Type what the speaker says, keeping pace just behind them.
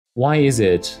Why is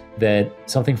it that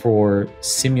something for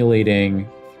simulating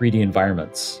 3D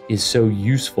environments is so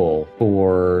useful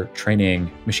for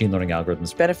training machine learning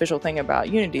algorithms? The beneficial thing about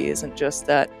Unity isn't just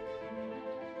that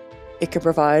it can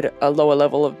provide a lower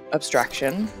level of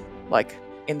abstraction, like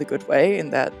in the good way,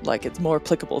 in that like it's more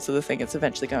applicable to the thing it's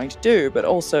eventually going to do, but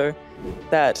also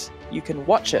that you can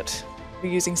watch it.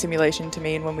 We're using simulation to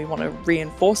mean when we want to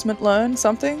reinforcement learn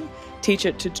something, teach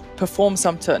it to perform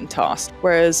some certain task.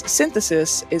 Whereas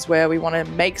synthesis is where we want to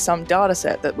make some data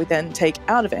set that we then take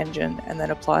out of engine and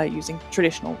then apply using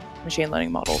traditional machine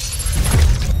learning models.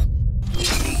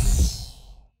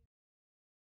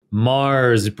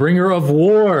 Mars, bringer of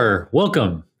war.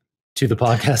 Welcome to the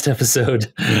podcast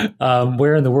episode.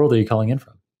 Where in the world are you calling in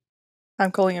from?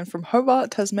 I'm calling in from Hobart,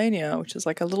 Tasmania, which is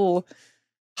like a little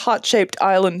heart-shaped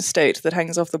island state that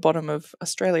hangs off the bottom of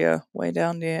Australia, way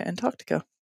down near Antarctica.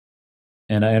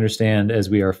 And I understand as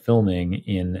we are filming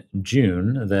in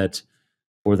June that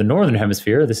for the Northern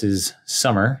Hemisphere, this is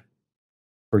summer.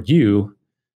 For you,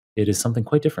 it is something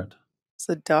quite different. It's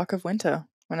the dark of winter.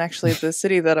 When actually the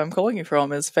city that I'm calling you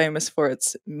from is famous for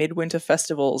its midwinter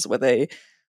festivals where they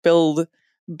build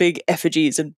big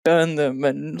effigies and burn them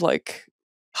and like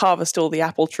harvest all the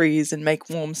apple trees and make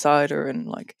warm cider, and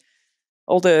like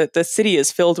all the city is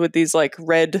filled with these like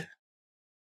red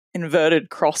inverted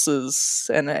crosses,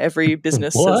 and every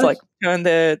business has like turned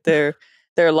their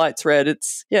lights red.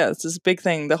 It's this big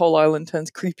thing. The whole island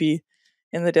turns creepy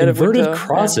in the dead of winter. Inverted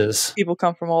crosses. People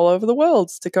come from all over the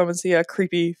world to come and see our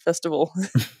creepy festival.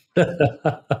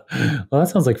 Well, that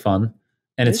sounds like fun.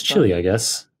 And it's chilly, I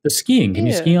guess. The skiing. Can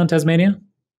you ski on Tasmania?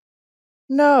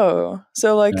 No.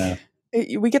 So like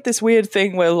we get this weird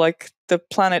thing where like the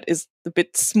planet is a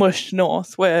bit smushed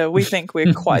north, where we think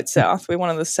we're quite south. We're one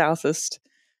of the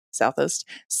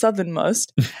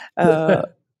southernmost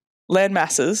land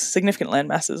masses, significant land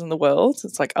masses in the world.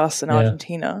 It's like us and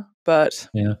Argentina, but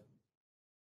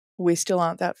we still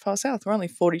aren't that far south. We're only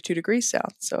 42 degrees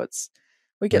south, so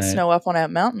we get snow up on our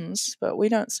mountains, but we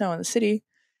don't snow in the city.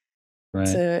 Right.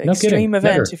 It's an extreme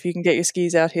event if you can get your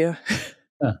skis out here.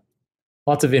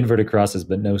 Lots of inverted crosses,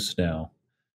 but no snow.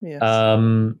 Yes.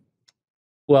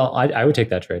 Well, I would take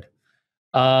that trade.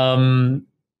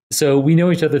 So we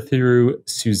know each other through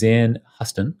Suzanne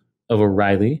Huston of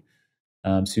O'Reilly.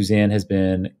 Suzanne has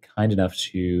been kind enough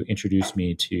to introduce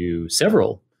me to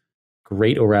several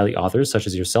great O'Reilly authors, such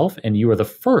as yourself, and you are the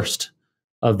first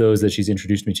of those that she's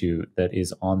introduced me to that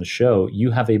is on the show.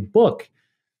 You have a book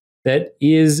that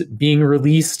is being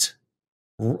released,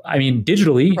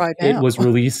 digitally. Right now. It was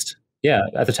released,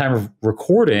 at the time of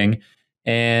recording,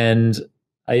 and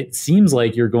it seems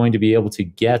like you're going to be able to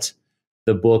get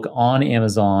the book on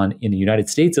Amazon in the United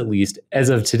States, at least, as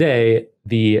of today,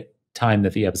 the time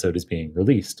that the episode is being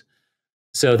released.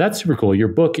 So that's super cool. Your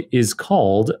book is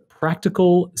called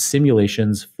Practical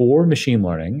Simulations for Machine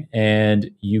Learning,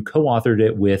 and you co-authored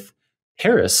it with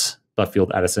Harris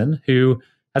Buttfield-Addison, who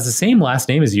has the same last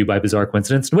name as you by bizarre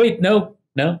coincidence. Wait, no,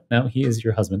 he is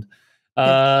your husband.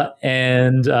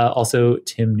 And also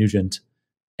Tim Nugent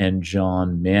and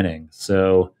John Manning.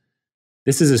 So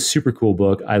this is a super cool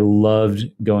book. I loved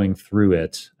going through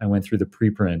it. I went through the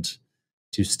preprint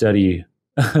to study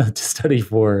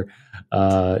for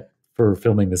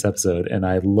filming this episode, and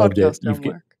I loved it.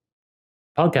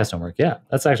 Podcast homework. Yeah,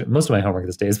 that's actually most of my homework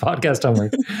this day is podcast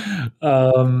homework.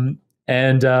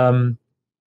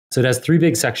 So it has 3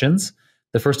 big sections.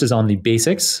 The first is on the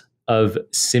basics of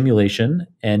simulation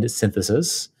and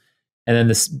synthesis. And then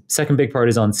the second big part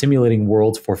is on simulating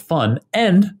worlds for fun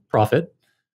and profit,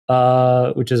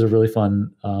 which is a really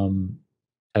fun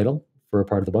title for a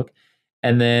part of the book.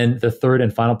 And then the third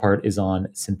and final part is on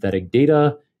synthetic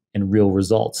data and real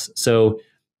results. So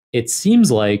it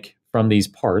seems like from these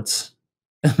parts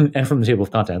and from the table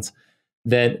of contents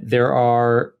that there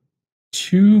are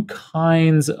 2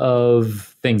 kinds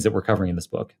of things that we're covering in this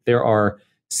book. There are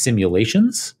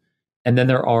simulations, and then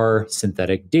there are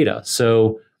synthetic data.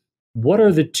 So what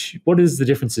is the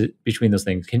difference between those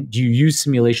things? Do you use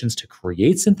simulations to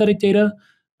create synthetic data?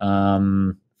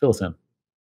 Fill us in.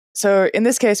 So in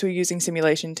this case, we're using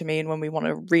simulation to mean when we want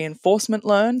to reinforcement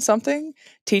learn something,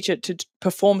 teach it to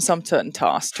perform some certain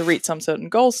task, to reach some certain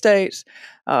goal state,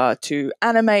 to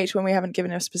animate when we haven't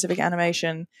given a specific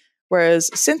animation. Whereas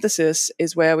synthesis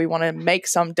is where we want to make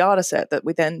some data set that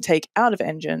we then take out of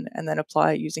engine and then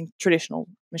apply using traditional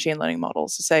machine learning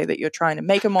models. To say that you're trying to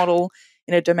make a model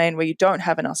in a domain where you don't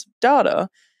have enough data,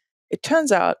 it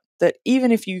turns out that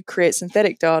even if you create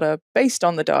synthetic data based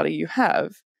on the data you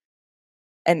have,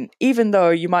 and even though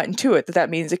you might intuit that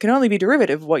means it can only be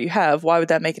derivative of what you have, why would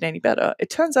that make it any better? It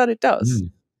turns out it does.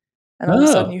 And all of a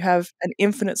sudden you have an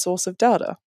infinite source of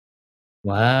data.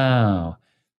 Wow.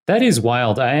 That is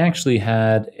wild. I actually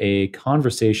had a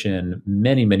conversation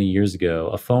many, many years ago,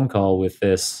 a phone call with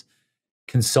this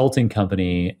consulting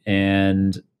company,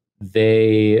 and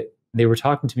they were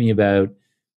talking to me about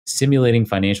simulating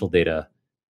financial data.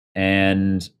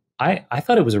 And I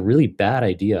thought it was a really bad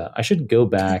idea. I should go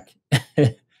back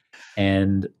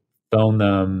and phone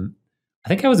them. I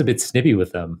think I was a bit snippy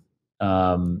with them.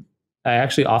 I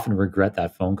actually often regret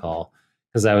that phone call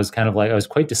because I was kind of like I was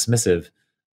quite dismissive.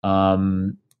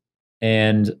 Um,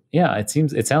 and yeah,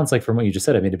 it sounds like from what you just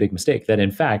said, I made a big mistake. That in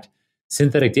fact,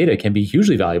 synthetic data can be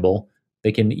hugely valuable.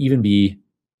 They can even be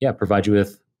provide you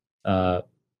with uh,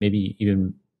 maybe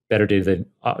even better data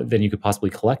than you could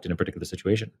possibly collect in a particular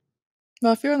situation.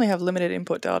 Well, if you only have limited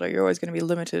input data, you're always going to be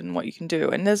limited in what you can do.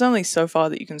 And there's only so far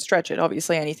that you can stretch it.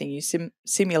 Obviously, anything you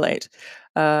simulate,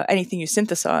 anything you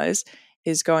synthesize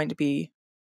is going to be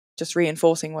just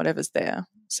reinforcing whatever's there.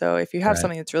 So if you have Right.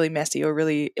 something that's really messy or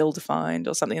really ill-defined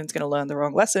or something that's going to learn the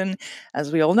wrong lesson,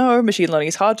 as we all know, machine learning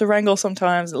is hard to wrangle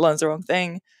sometimes. It learns the wrong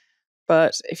thing.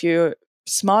 But if you're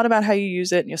smart about how you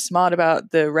use it and you're smart about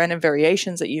the random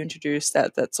variations that you introduce,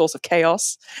 that source of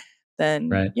chaos, then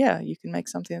Right. yeah, you can make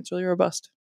something that's really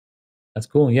robust. That's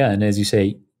cool. Yeah. And as you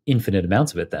say, infinite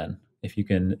amounts of it then. If you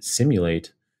can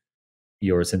simulate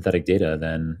your synthetic data,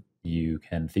 then you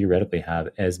can theoretically have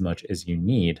as much as you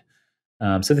need.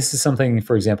 So this is something,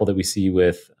 for example, that we see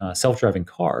with self-driving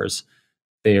cars.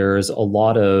 There's a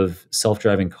lot of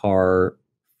self-driving car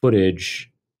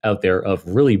footage out there of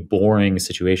really boring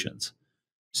situations.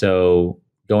 So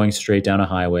going straight down a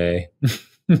highway,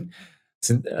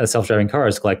 self-driving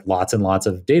cars collect lots and lots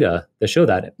of data that show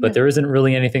that, but Yeah. there isn't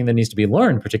really anything that needs to be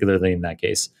learned, particularly in that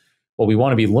case. What we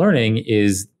want to be learning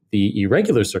is the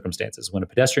irregular circumstances when a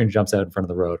pedestrian jumps out in front of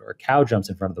the road, or a cow jumps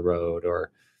in front of the road,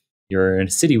 or you're in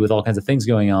a city with all kinds of things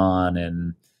going on.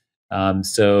 And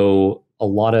so a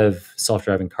lot of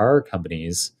self-driving car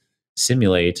companies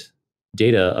simulate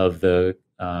data of the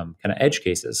kind of edge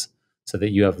cases so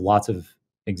that you have lots of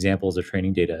examples of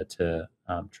training data to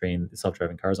train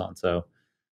self-driving cars on. So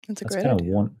That's a that's great kind of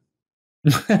idea.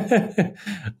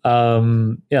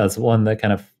 one. Yeah, that's one that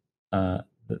kind of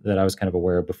that I was kind of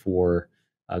aware of before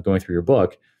going through your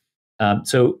book.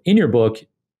 So in your book,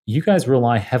 you guys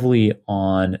rely heavily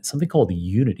on something called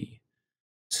Unity.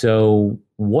 So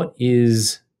what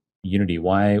is Unity?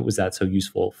 Why was that so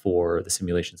useful for the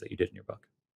simulations that you did in your book?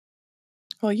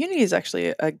 Well, Unity is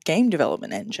actually a game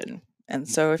development engine. And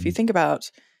so if you Mm. think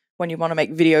about when you want to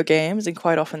make video games, and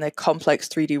quite often they're complex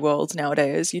 3D worlds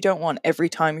nowadays, you don't want every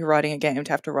time you're writing a game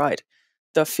to have to write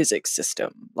the physics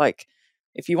system. Like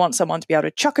if you want someone to be able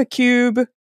to chuck a cube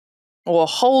or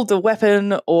hold the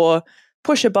weapon or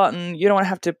push a button, you don't want to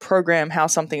have to program how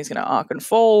something is going to arc and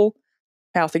fall,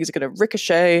 how things are going to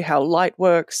ricochet, how light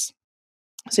works.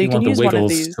 So you You can want the use one of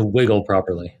wiggles these. to wiggle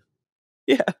properly.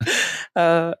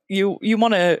 Yeah. You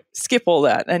want to skip all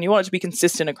that and you want it to be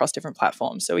consistent across different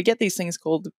platforms. So we get these things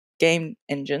called game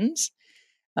engines.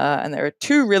 And there are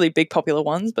two really big popular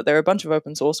ones, but there are a bunch of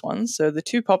open source ones. So the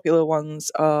two popular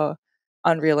ones are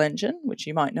Unreal Engine, which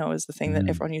you might know is the thing that Mm.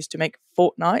 everyone used to make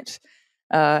Fortnite,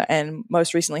 and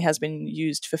most recently has been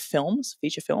used for films,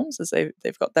 feature films, as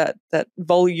they've got that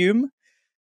volume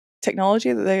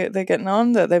technology that they're getting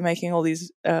on, that they're making all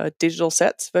these digital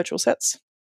sets, virtual sets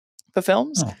for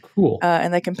films. Oh, cool.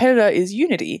 And their competitor is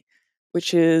Unity,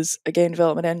 which is a game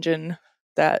development engine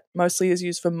that mostly is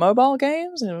used for mobile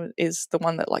games and is the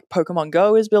one that like Pokemon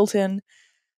Go is built in.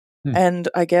 Hmm. And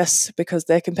I guess because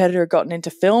their competitor had gotten into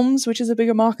films, which is a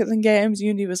bigger market than games,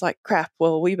 Unity was like, crap,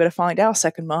 well, we better find our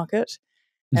second market.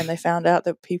 And they found out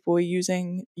that people were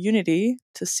using Unity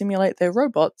to simulate their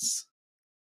robots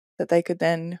that they could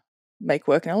then make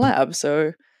work in a lab.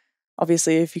 So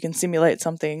obviously, if you can simulate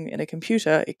something in a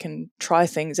computer, it can try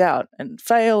things out and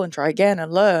fail and try again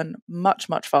and learn much,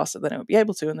 much faster than it would be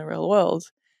able to in the real world.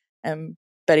 And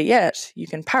better yet, you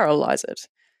can parallelize it.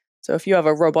 So if you have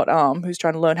a robot arm who's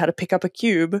trying to learn how to pick up a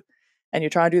cube and you're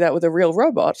trying to do that with a real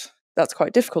robot, that's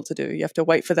quite difficult to do. You have to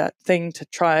wait for that thing to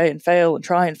try and fail and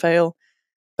try and fail.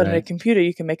 But in a Right. computer,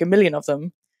 you can make a million of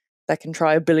them that can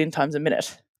try a billion times a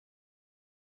minute.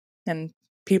 And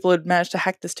people had managed to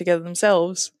hack this together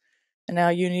themselves. And now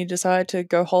Uni decided to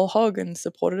go whole hog and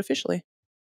support it officially.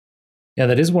 Yeah,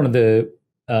 that is one of the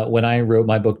when I wrote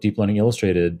my book Deep Learning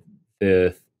Illustrated,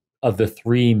 the of the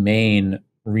three main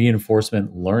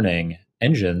reinforcement learning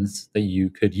engines that you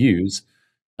could use.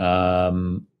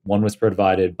 One was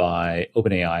provided by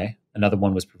OpenAI, another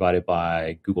one was provided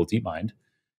by Google DeepMind,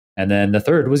 and then the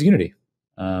third was Unity.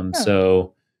 Oh,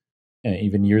 So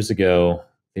even years ago,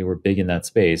 they were big in that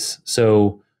space.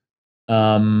 So,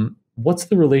 what's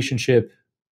the relationship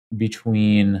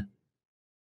between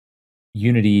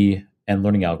Unity and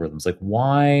learning algorithms? Like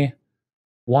why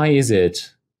is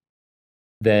it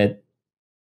that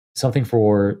something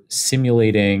for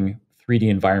simulating 3D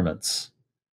environments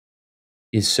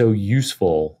is so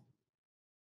useful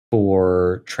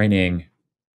for training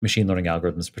machine learning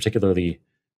algorithms, particularly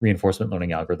reinforcement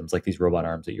learning algorithms like these robot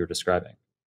arms that you're describing?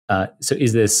 So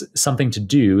is this something to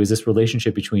do, is this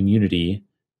relationship between Unity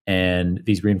and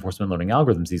these reinforcement learning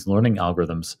algorithms, these learning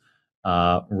algorithms,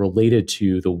 related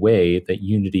to the way that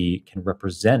Unity can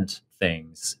represent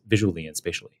things visually and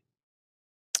spatially?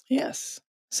 Yes.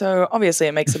 So obviously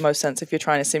it makes the most sense if you're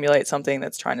trying to simulate something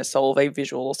that's trying to solve a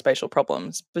visual or spatial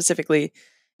problem, specifically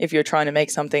if you're trying to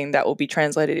make something that will be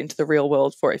translated into the real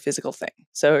world for a physical thing.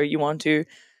 So you want to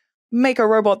make a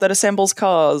robot that assembles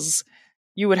cars.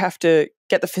 You would have to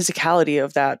get the physicality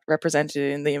of that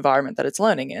represented in the environment that it's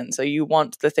learning in. So you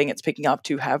want the thing it's picking up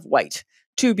to have weight,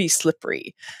 to be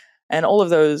slippery. And all of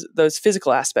those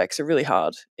physical aspects are really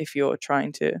hard if you're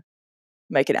trying to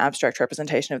make an abstract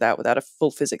representation of that without a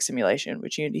full physics simulation,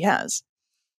 which Unity has.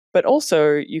 But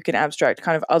also, you can abstract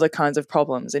kind of other kinds of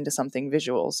problems into something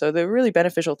visual. So the really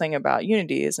beneficial thing about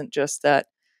Unity isn't just that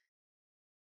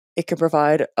it can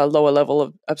provide a lower level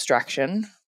of abstraction,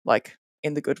 like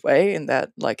in the good way, in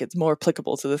that like it's more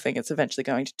applicable to the thing it's eventually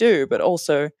going to do, but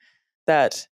also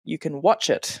that you can watch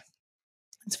it.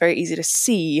 It's very easy to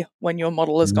see when your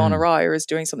model has gone Mm, awry or is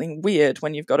doing something weird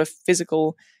when you've got a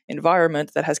physical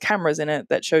environment that has cameras in it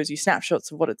that shows you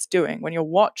snapshots of what it's doing. When you're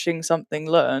watching something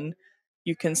learn,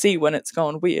 you can see when it's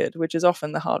gone weird, which is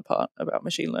often the hard part about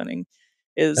machine learning,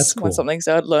 that's is when cool. something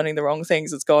started learning the wrong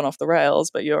things, it's gone off the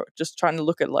rails, but you're just trying to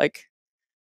look at like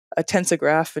a tensor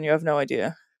graph and you have no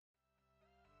idea.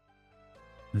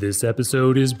 This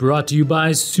episode is brought to you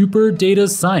by Super Data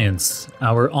Science,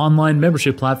 our online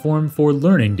membership platform for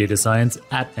learning data science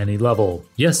at any level.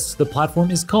 Yes, the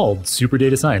platform is called Super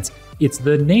Data Science. It's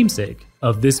the namesake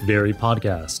of this very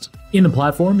podcast. In the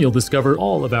platform, you'll discover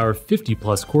all of our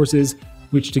 50+ courses,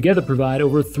 which together provide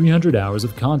over 300 hours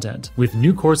of content, with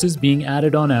new courses being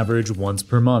added on average once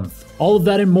per month. All of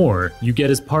that and more you get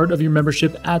as part of your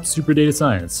membership at Super Data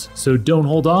Science. So don't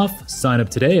hold off, sign up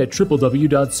today at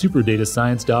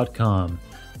www.superdatascience.com.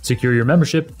 Secure your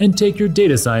membership and take your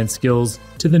data science skills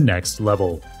to the next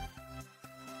level.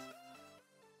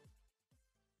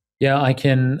 Yeah, I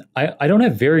don't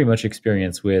have very much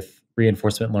experience with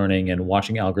reinforcement learning and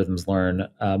watching algorithms learn.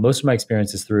 Most of my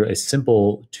experience is through a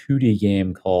simple 2D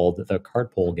game called the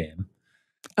cart pole game.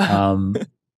 Um,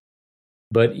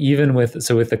 but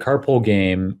with the cart pole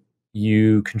game,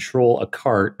 you control a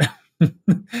cart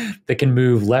that can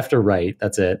move left or right.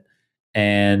 That's it.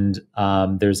 And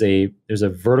there's a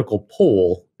vertical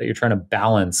pole that you're trying to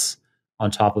balance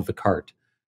on top of the cart.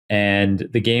 And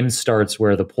the game starts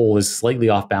where the pole is slightly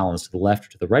off balance to the left or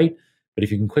to the right. But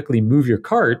if you can quickly move your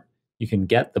cart, you can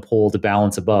get the pole to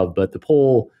balance above. But the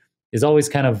pole is always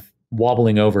kind of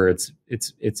wobbling over. It's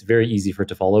very easy for it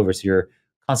to fall over. So you're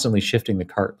constantly shifting the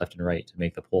cart left and right to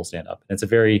make the pole stand up. And it's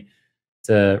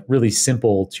a really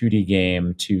simple 2D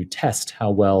game to test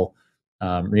how well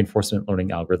reinforcement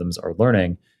learning algorithms are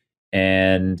learning.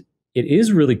 And it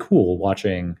is really cool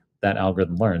watching that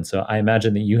algorithm learn. So I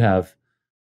imagine that you have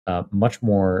much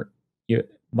more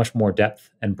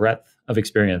depth and breadth of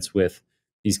experience with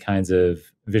these kinds of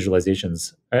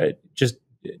visualizations. Just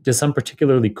does some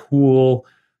particularly cool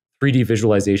 3D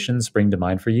visualization spring to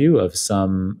mind for you of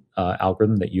some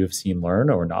algorithm that you have seen learn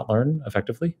or not learn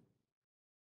effectively?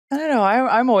 I don't know.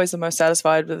 I'm always the most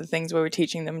satisfied with the things where we're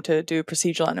teaching them to do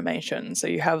procedural animation. So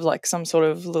you have like some sort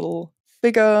of little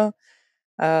figure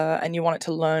and you want it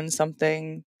to learn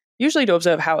something, usually to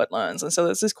observe how it learns. And so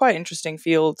there's this quite interesting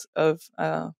field of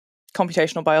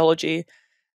computational biology,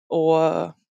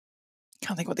 or I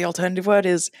can't think what the alternative word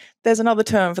is. There's another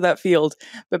term for that field.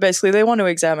 But basically they want to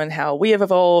examine how we have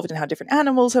evolved and how different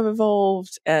animals have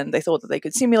evolved. And they thought that they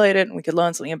could simulate it and we could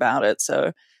learn something about it.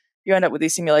 So you end up with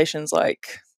these simulations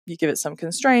like you give it some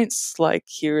constraints, like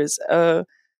here is a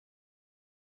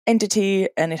entity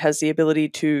and it has the ability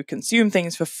to consume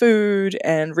things for food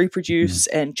and reproduce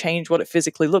and change what it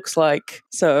physically looks like.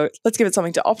 So let's give it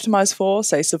something to optimize for,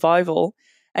 say survival,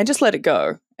 and just let it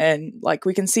go. And like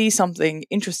we can see something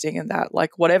interesting in that,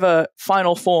 like whatever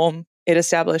final form it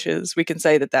establishes, we can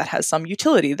say that that has some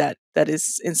utility that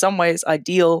is in some ways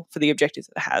ideal for the objectives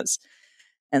it has.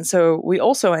 And so we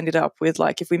also ended up with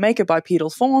like, if we make a bipedal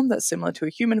form that's similar to a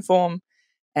human form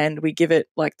and we give it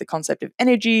like the concept of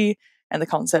energy and the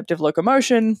concept of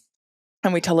locomotion,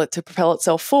 and we tell it to propel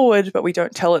itself forward, but we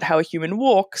don't tell it how a human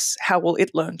walks, how will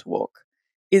it learn to walk?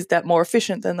 Is that more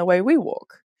efficient than the way we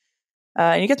walk?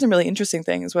 And you get some really interesting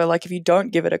things where, like, if you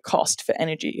don't give it a cost for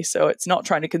energy, so it's not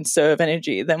trying to conserve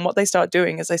energy, then what they start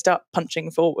doing is they start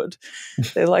punching forward.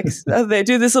 They like they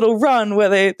do this little run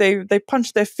where they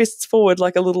punch their fists forward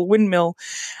like a little windmill,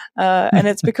 and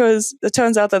it's because it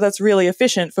turns out that that's really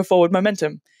efficient for forward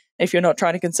momentum. If you're not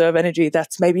trying to conserve energy,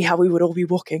 that's maybe how we would all be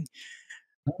walking,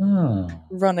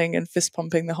 running and fist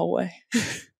pumping the whole way.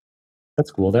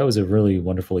 That's cool. That was a really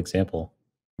wonderful example,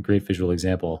 a great visual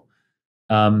example.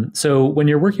 So when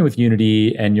you're working with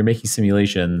Unity and you're making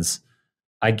simulations,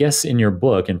 I guess in your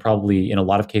book, and probably in a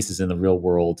lot of cases in the real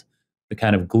world, the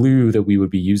kind of glue that we would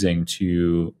be using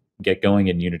to get going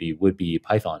in Unity would be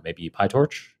Python, maybe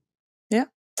PyTorch? Yeah.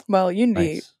 Well,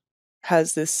 Unity Nice.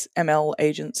 has this ML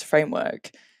agents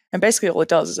framework. And basically all it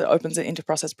does is it opens an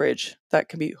interprocess bridge that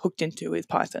can be hooked into with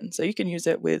Python. So you can use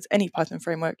it with any Python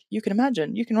framework you can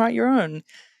imagine. You can write your own.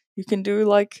 You can do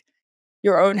like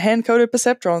your own hand-coded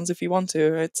perceptrons if you want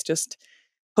to. It's just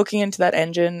hooking into that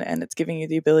engine, and it's giving you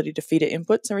the ability to feed it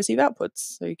inputs and receive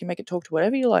outputs. So you can make it talk to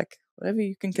whatever you like, whatever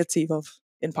you can conceive of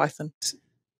in Python.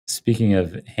 Speaking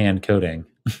of hand coding,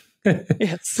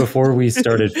 Yes. before we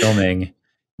started filming,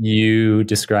 you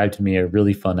described to me a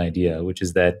really fun idea, which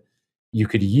is that you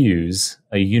could use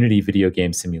a Unity video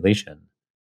game simulation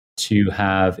to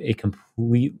have a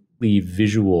completely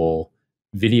visual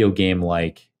video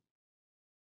game-like,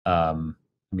 I'm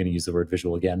going to use the word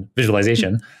visual again,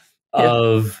 visualization Yeah.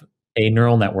 of a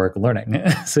neural network learning.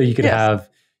 So you could Yes. have,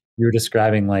 you were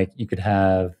describing like, you could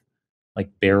have like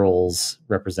barrels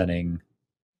representing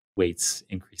weights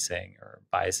increasing or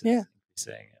biases Yeah.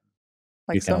 increasing.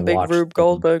 Like You kind some of big watch Rube them.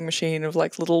 Goldberg machine of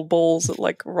like little balls that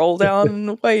like roll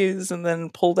down ways and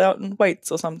then pulled out in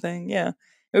weights or something. Yeah.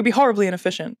 It would be horribly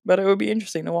inefficient, but it would be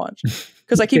interesting to watch.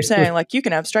 Because I keep saying, like, you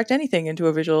can abstract anything into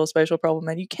a visual spatial problem,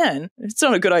 and you can. It's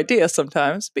not a good idea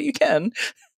sometimes, but you can.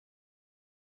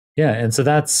 Yeah, and so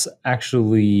that's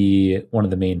actually one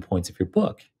of the main points of your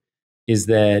book, is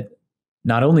that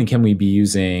not only can we be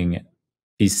using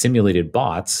these simulated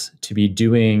bots to be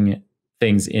doing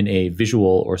things in a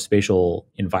visual or spatial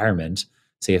environment,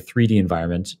 say a 3D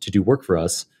environment, to do work for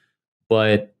us,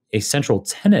 but a central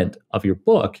tenet of your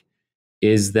book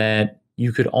is that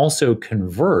you could also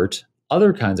convert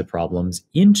other kinds of problems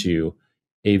into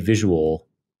a visual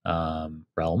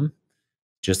realm,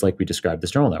 just like we described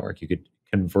this neural network. You could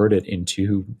convert it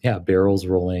into barrels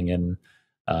rolling and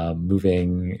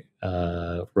moving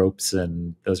ropes,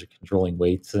 and those are controlling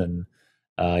weights, and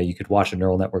you could watch a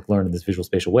neural network learn in this visual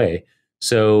spatial way.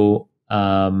 So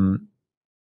and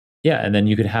then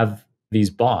you could have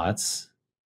these bots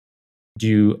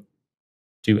do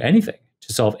anything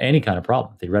to solve any kind of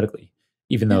problem theoretically,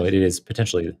 even though it is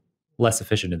potentially less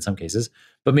efficient in some cases.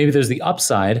 But maybe there's the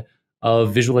upside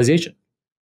of visualization.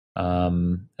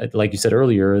 Like you said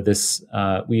earlier, this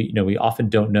we often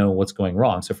don't know what's going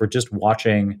wrong. So if we're just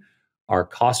watching our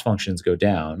cost functions go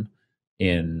down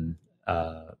in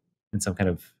some kind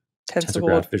of Tensor tensor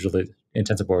board. graph visual in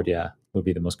tensor board, would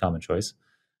be the most common choice.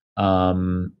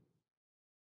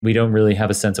 We don't really have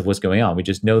a sense of what's going on. We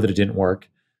just know that it didn't work.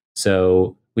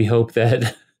 So we hope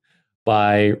that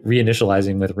by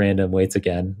reinitializing with random weights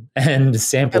again and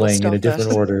sampling in a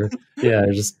different order,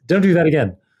 just don't do that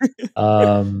again.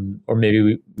 Or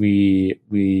maybe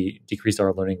we decrease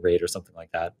our learning rate or something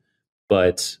like that.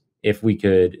 But if we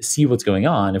could see what's going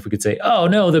on, if we could say, oh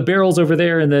no, the barrels over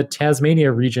there in the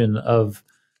Tasmania region of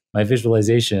my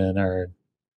visualization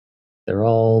they're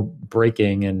all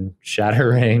breaking and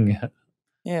shattering,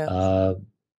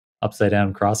 upside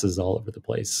down crosses all over the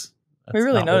place. That's we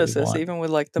really not what notice we this want. even with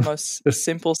like the most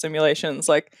simple simulations.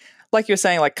 Like you're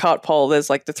saying, like cart pole, there's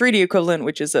like the 3D equivalent,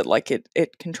 which is that like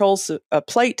it controls a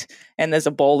plate and there's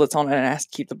a ball that's on it and it has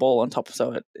to keep the ball on top.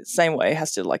 So it same way it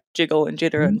has to like jiggle and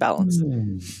jitter and balance.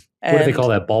 What do they call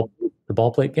that? The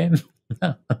ball plate game?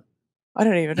 I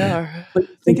don't even know. I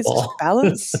think it's just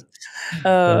balance.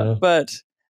 But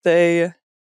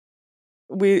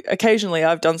occasionally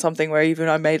I've done something where even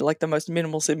I made like the most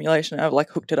minimal simulation, I've like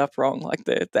hooked it up wrong, like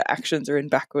the actions are in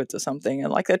backwards or something,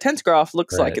 and like the tense graph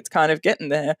looks like it's kind of getting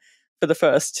there for the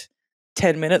first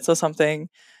 10 minutes or something,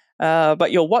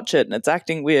 but you'll watch it and it's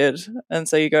acting weird, and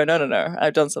so you go, no,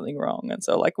 I've done something wrong. And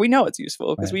so like we know it's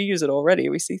useful because we use it already.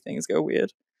 We see things go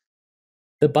weird.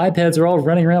 The bipeds are all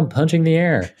running around punching the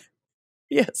air.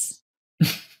 Yes.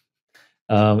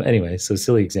 Anyway, so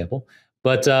silly example,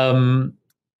 but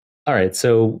all right,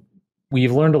 so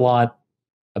we've learned a lot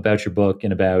about your book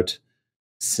and about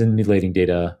simulating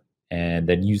data and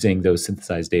then using those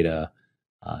synthesized data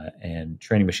and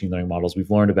training machine learning models. We've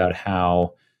learned about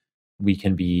how we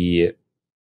can be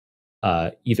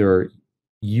either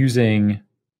using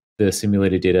the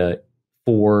simulated data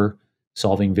for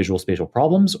solving visual spatial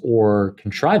problems or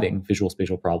contriving visual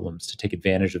spatial problems to take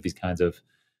advantage of these kinds of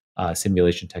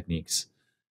simulation techniques.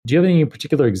 Do you have any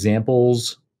particular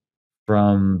examples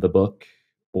from the book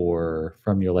or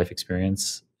from your life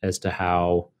experience as to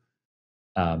how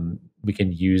we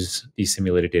can use these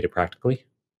simulated data practically?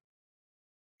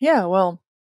 Yeah, well,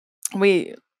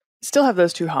 we still have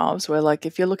those two halves where, like,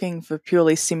 if you're looking for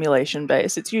purely simulation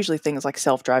based, it's usually things like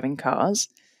self-driving cars.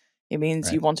 It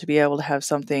means you Right. want to be able to have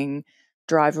something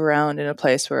drive around in a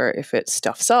place where if it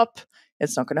stuffs up,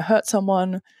 it's not going to hurt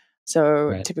someone. So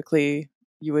Right. typically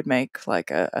you would make like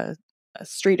a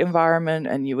street environment,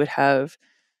 and you would have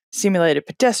simulated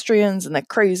pedestrians, and they're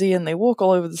crazy and they walk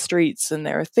all over the streets and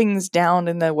there are things down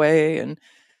in their way. And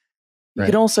you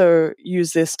can Right. also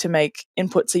use this to make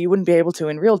inputs that you wouldn't be able to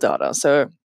in real data. So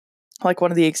like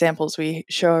one of the examples we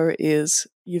show is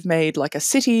you've made like a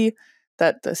city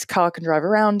that this car can drive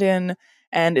around in,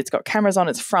 and it's got cameras on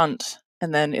its front,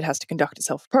 and then it has to conduct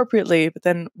itself appropriately. But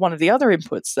then one of the other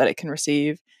inputs that it can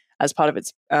receive as part of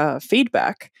its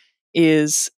feedback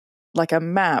is like a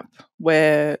map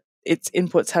where its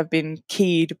inputs have been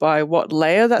keyed by what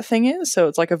layer that thing is. So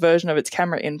it's like a version of its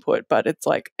camera input, but it's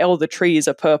like all the trees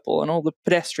are purple and all the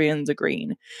pedestrians are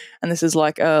green. And this is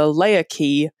like a layer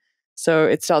key, so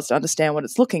it starts to understand what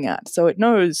it's looking at. So it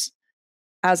knows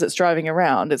as it's driving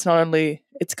around, it's not only,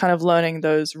 it's kind of learning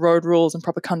those road rules and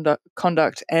proper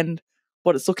conduct and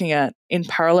what it's looking at in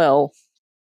parallel.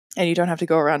 And you don't have to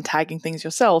go around tagging things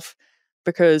yourself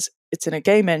because it's in a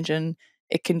game engine.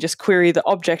 It can just query the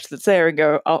object that's there and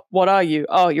go, oh, what are you?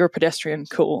 Oh, you're a pedestrian.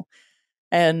 Cool.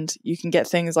 And you can get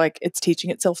things like it's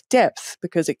teaching itself depth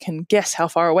because it can guess how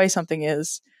far away something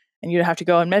is, and you don't have to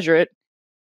go and measure it.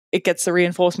 It gets the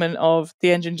reinforcement of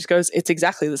the engine just goes, it's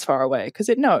exactly this far away, because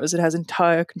it knows it has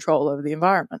entire control over the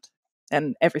environment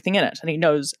and everything in it. And he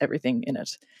knows everything in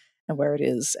it and where it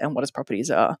is and what its properties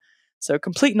are. So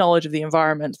complete knowledge of the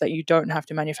environment that you don't have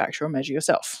to manufacture or measure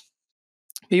yourself.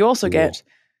 But you also Cool. get,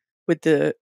 with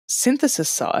the synthesis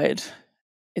side,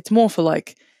 it's more for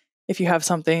like if you have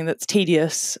something that's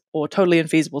tedious or totally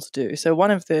infeasible to do. So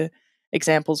one of the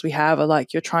examples we have are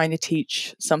like you're trying to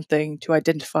teach something to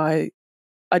identify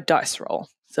a dice roll.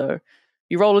 So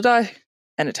you roll a die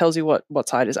and it tells you what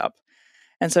side is up.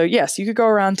 And so, yes, you could go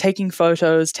around taking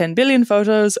photos, 10 billion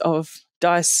photos of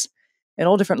dice in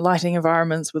all different lighting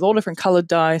environments with all different colored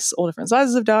dice, all different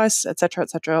sizes of dice, etc.,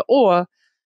 etc. Or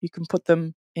you can put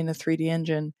them in a 3D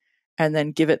engine and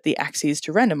then give it the axes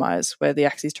to randomize, where the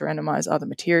axes to randomize are the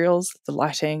materials, the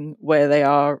lighting, where they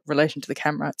are, relation to the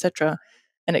camera, etc.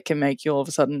 And it can make you all of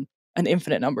a sudden an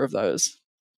infinite number of those.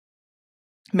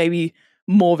 Maybe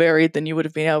more varied than you would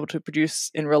have been able to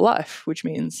produce in real life, which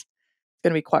means it's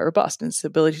going to be quite robust in its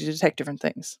ability to detect different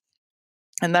things.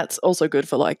 And that's also good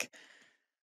for like,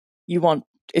 you want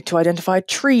it to identify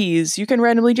trees. You can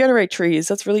randomly generate trees.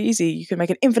 That's really easy. You can make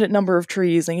an infinite number of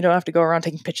trees and you don't have to go around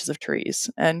taking pictures of trees.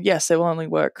 And yes, they will only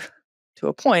work to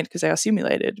a point because they are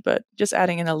simulated, but just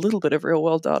adding in a little bit of real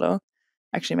world data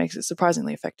actually makes it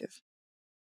surprisingly effective.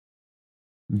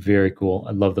 Very cool.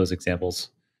 I love those examples.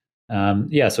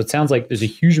 Yeah, so it sounds like there's a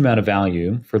huge amount of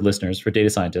value for listeners, for data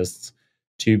scientists,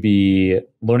 to be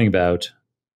learning about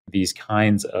these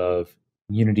kinds of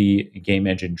Unity game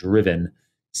engine driven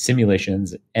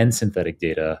simulations and synthetic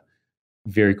data.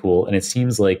 Very cool. And it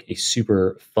seems like a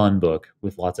super fun book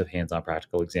with lots of hands-on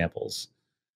practical examples.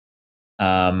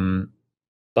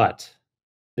 But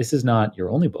this is not your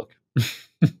only book.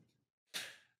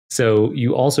 So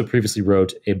you also previously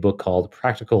wrote a book called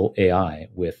Practical AI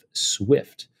with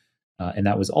Swift. And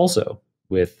that was also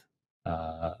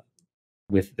uh,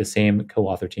 with the same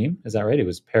co-author team. Is that right? It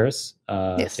was Paris,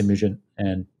 Yes. Tim Nugent,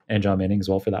 and John Manning as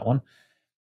well for that one.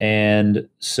 And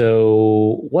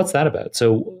so, what's that about?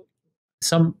 So,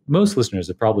 most listeners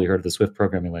have probably heard of the Swift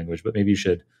programming language, but maybe you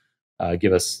should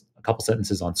give us a couple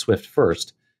sentences on Swift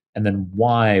first, and then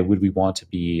why would we want to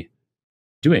be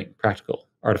doing practical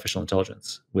artificial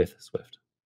intelligence with Swift?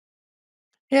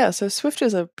 Yeah, so Swift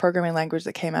is a programming language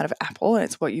that came out of Apple, and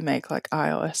it's what you make like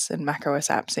iOS and macOS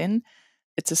apps in.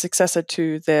 It's a successor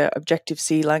to their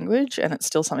Objective-C language, and it's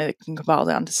still something that can compile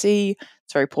down to C.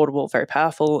 It's very portable, very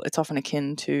powerful. It's often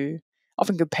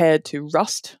compared to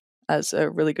Rust as a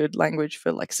really good language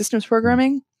for like systems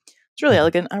programming. It's really Mhm.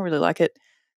 elegant. I really like it.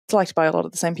 It's liked by a lot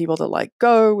of the same people that like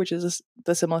Go, which is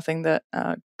the similar thing that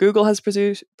Google has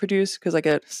produced, because I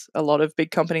guess a lot of big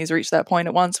companies reach that point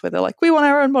at once where they're like, we want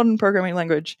our own modern programming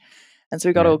language. And so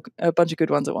we got Right. a bunch of good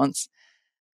ones at once.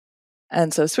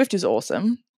 And so Swift is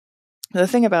awesome. The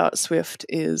thing about Swift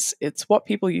is it's what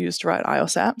people use to write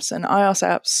iOS apps, and iOS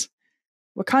apps,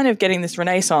 we're kind of getting this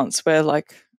renaissance where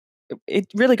like it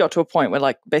really got to a point where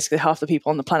like basically half the people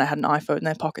on the planet had an iPhone in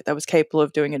their pocket that was capable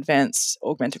of doing advanced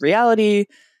augmented reality,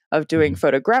 of doing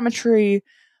photogrammetry,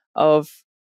 of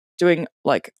doing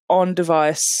like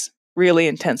on-device really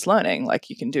intense learning. Like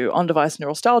you can do on-device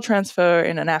neural style transfer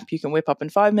in an app you can whip up in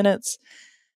 5 minutes.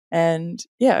 And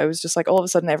yeah, it was just like all of a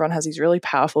sudden everyone has these really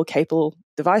powerful, capable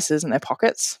devices in their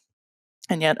pockets.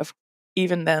 And yet,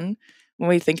 even then, when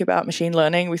we think about machine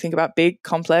learning, we think about big,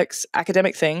 complex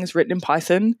academic things written in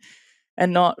Python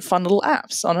and not fun little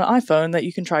apps on an iPhone that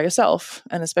you can try yourself.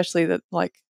 And especially that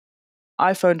like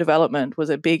iPhone development was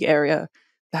a big area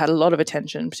that had a lot of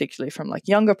attention, particularly from like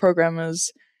younger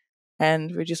programmers.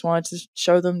 And we just wanted to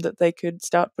show them that they could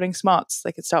start putting smarts,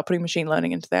 they could start putting machine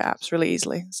learning into their apps really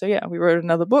easily. So yeah, we wrote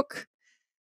another book.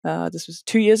 This was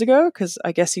 2 years ago, because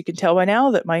I guess you can tell by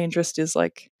now that my interest is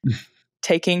like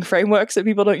taking frameworks that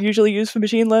people don't usually use for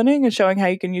machine learning and showing how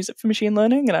you can use it for machine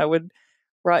learning. And I would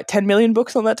write 10 million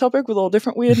books on that topic with all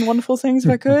different weird and wonderful things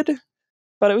if I could.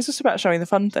 But it was just about showing the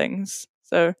fun things.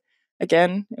 So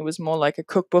again, it was more like a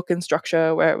cookbook in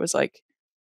structure where it was like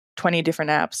 20 different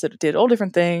apps that did all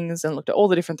different things and looked at all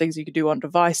the different things you could do on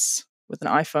device. With an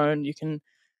iPhone, you can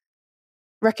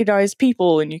recognize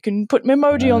people and you can put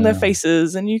emoji on their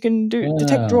faces and you can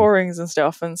detect drawings and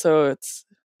stuff. And so it's,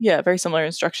 yeah, very similar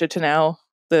in structure to now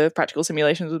the practical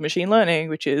simulations with machine learning,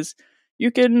 which is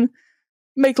you can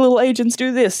make little agents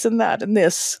do this and that and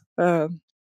this. And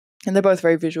they're both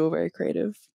very visual, very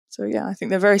creative. So yeah, I think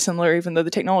they're very similar, even though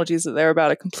the technologies that they're about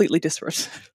are completely disparate.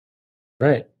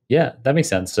 Right. Yeah, that makes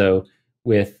sense. So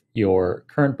with your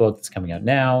current book that's coming out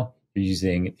now, you're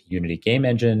using the Unity game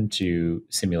engine to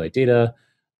simulate data.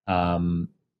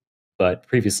 But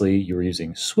previously you were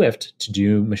using Swift to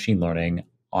do machine learning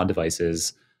on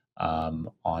devices,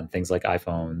 on things like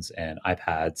iPhones and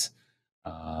iPads.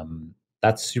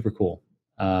 That's super cool.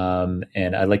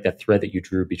 And I like that thread that you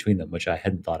drew between them, which I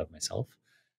hadn't thought of myself.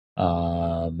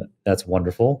 That's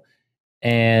wonderful.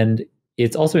 And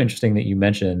it's also interesting that you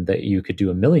mentioned that you could do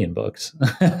 1 million books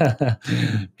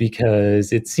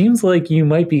because it seems like you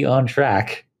might be on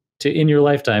track to, in your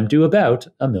lifetime, do about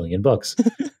 1 million books.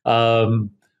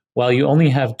 While you only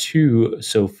have 2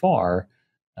 so far,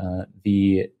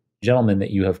 the gentlemen that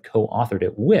you have co-authored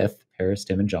it with, Paris,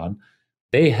 Tim, and Jon,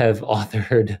 they have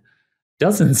authored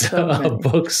dozens of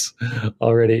books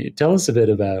already. Tell us a bit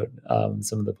about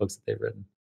some of the books that they've written.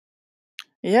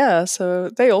 Yeah, so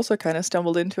they also kind of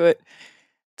stumbled into it.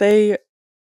 They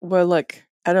were like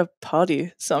at a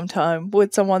party sometime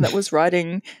with someone that was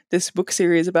writing this book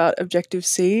series about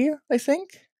Objective-C, I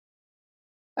think,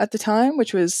 at the time,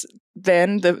 which was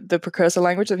then the precursor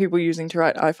language that people were using to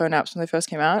write iPhone apps when they first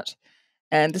came out.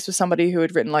 And this was somebody who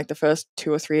had written like the first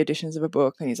 2 or 3 editions of a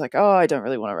book. And he's like, oh, I don't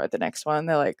really want to write the next one.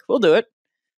 They're like, we'll do it.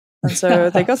 And so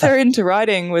they got there into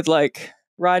writing with like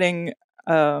writing,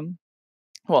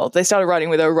 well, they started writing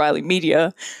with O'Reilly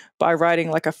Media by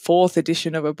writing like a 4th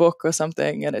edition of a book or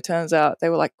something. And it turns out they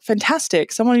were like,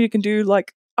 fantastic, someone who can do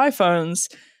like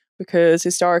iPhones. Because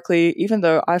historically, even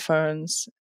though iPhones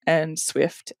and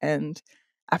Swift and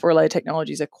Apple-related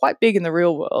technologies are quite big in the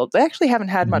real world, they actually haven't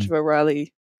had much of O'Reilly's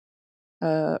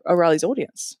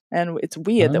audience. And it's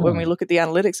weird that when we look at the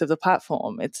analytics of the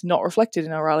platform, it's not reflected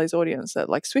in O'Reilly's audience. That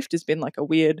like Swift has been like a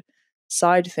weird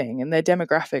side thing, and their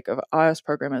demographic of iOS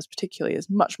programmers particularly is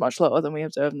much, much lower than we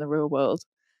observe in the real world.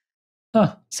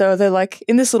 So they're like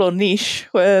in this little niche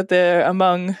where they're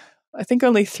among, I think,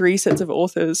 only 3 sets of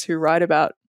authors who write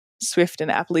about Swift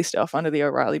and Apple stuff under the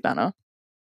O'Reilly banner,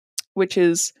 which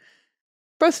is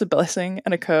both a blessing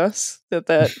and a curse.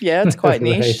 That yeah, it's quite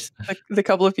niche. Right. The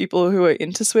couple of people who are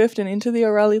into Swift and into the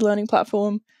O'Reilly learning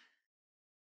platform,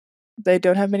 they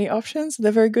don't have many options.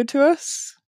 They're very good to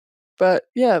us. But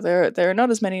yeah, there are not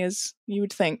as many as you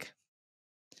would think.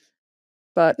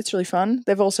 But it's really fun.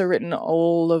 They've also written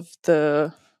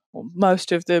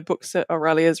most of the books that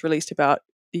O'Reilly has released about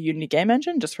the Unity game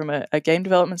engine, just from a game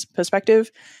development perspective.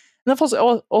 And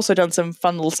they've also done some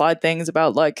fun little side things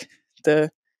about like the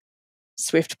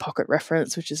Swift Pocket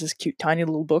Reference, which is this cute tiny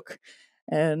little book,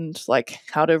 and like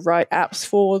how to write apps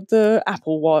for the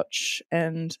Apple Watch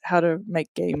and how to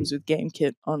make games with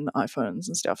GameKit on iPhones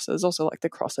and stuff. So there's also like the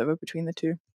crossover between the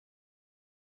two.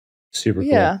 Super cool.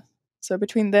 Yeah. So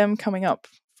between them coming up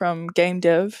from game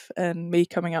dev and me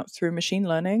coming up through machine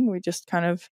learning, we just kind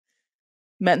of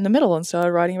met in the middle and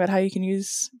started writing about how you can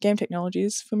use game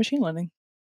technologies for machine learning.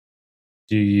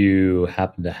 Do you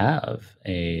happen to have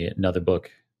another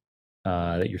book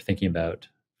that you're thinking about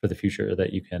for the future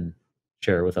that you can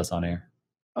share with us on air?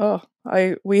 Oh,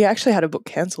 we actually had a book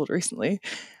cancelled recently.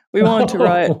 We wanted to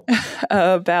write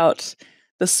about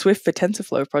the Swift for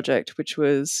TensorFlow project, which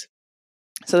was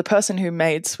So the person who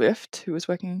made Swift, who was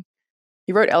working,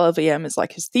 he wrote LLVM as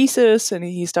like his thesis, and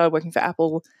he started working for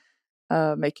Apple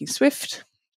making Swift.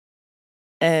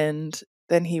 And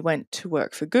then he went to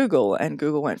work for Google, and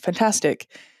Google went fantastic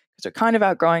because we're kind of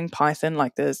outgrowing Python.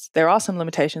 Like there are some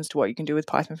limitations to what you can do with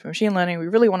Python for machine learning. We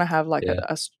really want to have like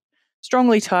a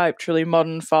strongly typed, really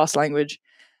modern, fast language,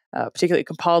 particularly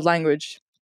compiled language.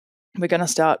 We're going to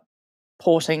start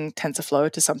porting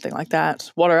TensorFlow to something like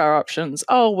that. What are our options?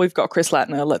 Oh, we've got Chris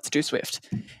Latner, let's do Swift.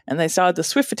 And they started the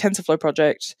Swift for TensorFlow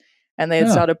project, and they had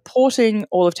started porting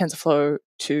all of TensorFlow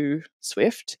to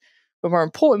Swift. But more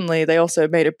importantly, they also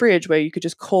made a bridge where you could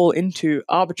just call into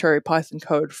arbitrary Python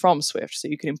code from Swift. So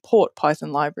you could import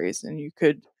Python libraries and you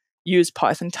could use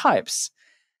Python types.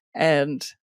 And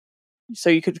so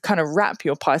you could kind of wrap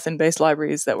your Python-based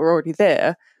libraries that were already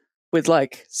there with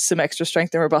like some extra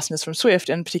strength and robustness from Swift,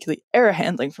 and particularly error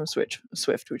handling from Swift,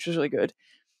 which was really good.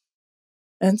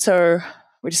 And so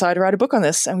we decided to write a book on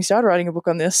this, and we started writing a book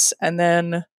on this, and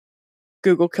then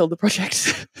Google killed the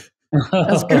project,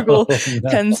 as Google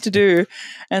tends to do.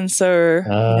 And so,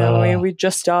 we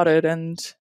just started, and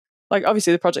like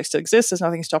obviously the project still exists. There's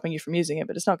nothing stopping you from using it,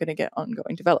 but it's not going to get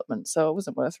ongoing development. So it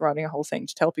wasn't worth writing a whole thing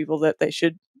to tell people that they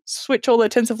should switch all their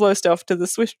TensorFlow stuff to the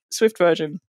Swift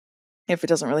version if it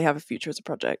doesn't really have a future as a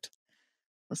project.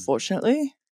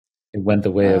 Unfortunately, it went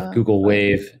the way of Google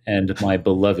Wave and my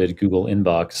beloved Google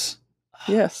Inbox.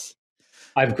 Yes.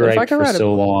 I've griped for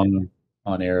so long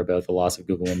on air about the loss of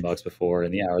Google Inbox before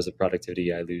and the hours of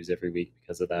productivity I lose every week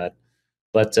because of that.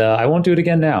 But I won't do it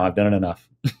again now. I've done it enough.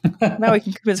 Now we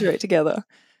can commiserate together.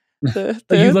 You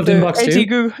loved Inbox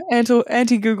too?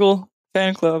 Anti-Google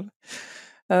fan club.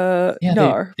 No,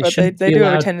 but they do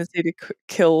have a tendency to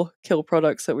kill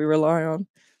products that we rely on.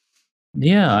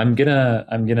 Yeah, I'm gonna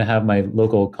have my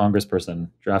local congressperson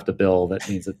draft a bill that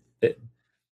means that it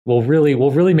will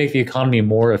really make the economy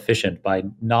more efficient by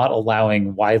not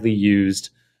allowing widely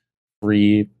used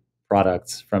free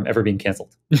products from ever being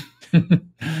canceled.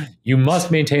 You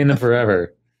must maintain them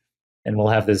forever, and we'll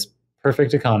have this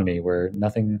perfect economy where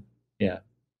we'll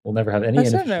never have any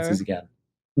inefficiencies again.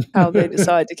 How they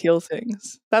decide to kill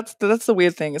things. That's the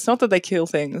weird thing. It's not that they kill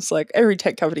things. Like every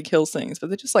tech company kills things, but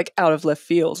they're just like out of left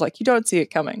field. Like you don't see it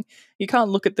coming. You can't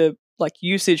look at the like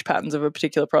usage patterns of a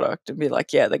particular product and be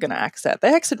like, yeah, they're going to axe that.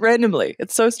 They axe it randomly.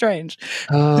 It's so strange.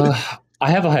 I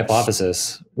have a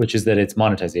hypothesis, which is that it's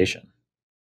monetization.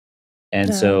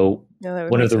 And so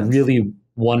one of the really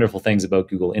wonderful things about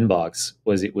Google Inbox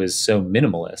was it was so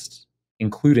minimalist,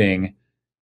 including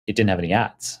it didn't have any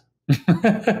ads.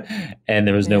 And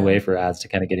there was no way for ads to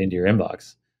kind of get into your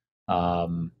inbox.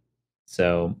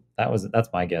 So that's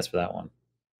my guess for that one.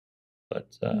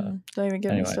 But don't even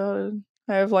get me started.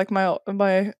 I have like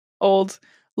my old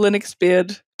Linux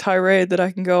beard tirade that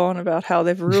I can go on about how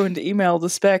they've ruined email the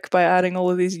spec by adding all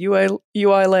of these UI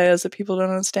layers that people don't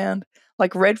understand.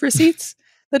 Like read receipts,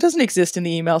 that doesn't exist in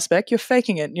the email spec. You're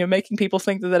faking it. And you're making people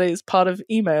think that is part of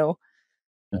email.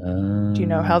 Do you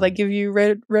know how they give you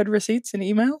read receipts in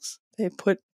emails? They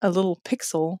put a little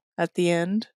pixel at the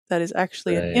end that is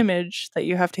actually an image that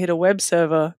you have to hit a web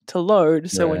server to load.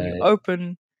 So when you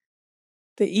open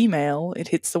the email, it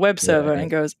hits the web server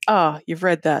and goes, you've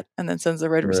read that, and then sends the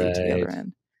read receipt to the other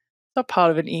end. It's not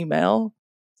part of an email.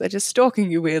 They're just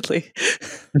stalking you weirdly.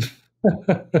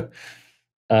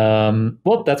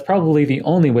 Well, that's probably the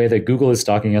only way that Google is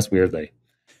stalking us weirdly.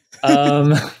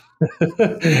 So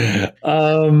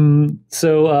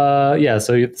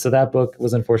that book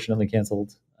was unfortunately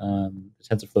canceled.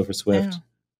 TensorFlow for Swift.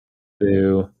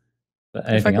 Boo. But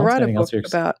if I could write a book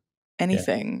about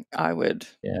anything, I would.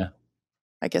 Yeah.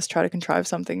 I guess try to contrive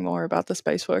something more about the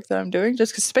space work that I'm doing,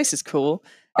 just because space is cool.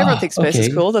 Everyone thinks space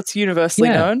is cool. That's universally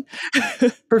known.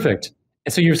 Perfect.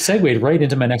 And so you're segued right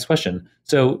into my next question.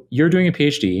 So you're doing a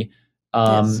PhD,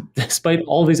 despite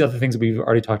all these other things that we've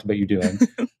already talked about you doing,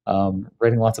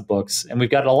 writing lots of books. And we've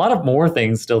got a lot of more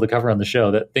things still to cover on the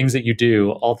show, things that you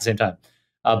do all at the same time.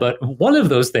 But one of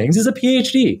those things is a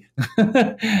PhD.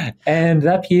 And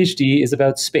that PhD is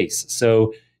about space.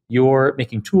 So you're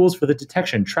making tools for the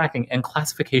detection, tracking, and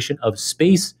classification of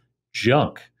space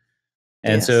junk.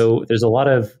 And so there's a lot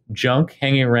of junk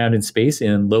hanging around in space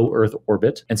in low Earth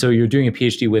orbit. And so you're doing a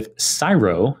PhD with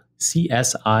CSIRO,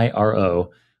 CSIRO,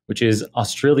 which is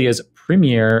Australia's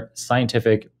premier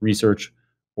scientific research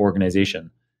organization.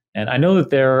 And I know that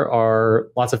there are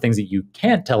lots of things that you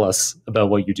can't tell us about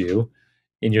what you do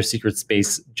in your secret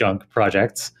space junk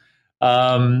projects.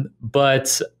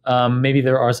 But maybe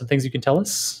there are some things you can tell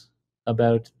us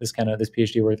about this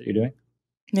PhD work that you're doing.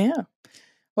 Yeah.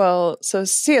 Well, so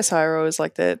CSIRO is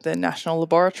like the national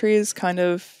laboratories kind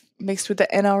of mixed with the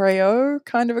NRAO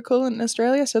kind of equivalent in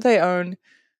Australia. So they own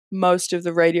most of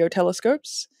the radio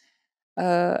telescopes,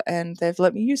 and they've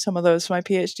let me use some of those for my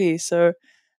PhD. So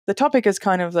the topic is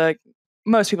kind of like,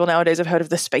 most people nowadays have heard of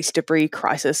the space debris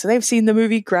crisis. So they've seen the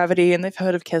movie Gravity and they've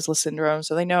heard of Kessler syndrome.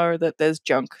 So they know that there's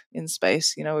junk in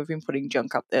space. You know, we've been putting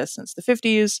junk up there since the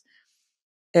 50s.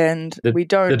 And we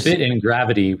don't. The bit in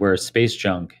Gravity where space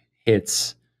junk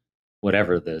hits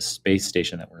whatever the space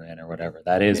station that we're in or whatever,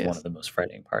 that is one of the most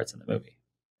frightening parts in the movie.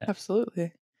 Yeah.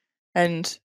 Absolutely.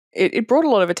 And it brought a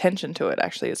lot of attention to it,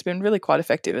 actually. It's been really quite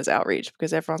effective as outreach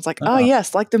because everyone's like, oh,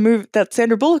 yes, like the movie, that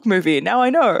Sandra Bullock movie. Now I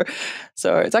know.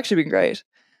 So it's actually been great.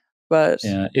 But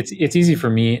yeah, it's easy for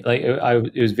me. Like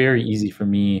it was very easy for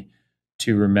me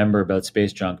to remember about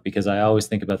space junk because I always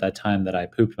think about that time that I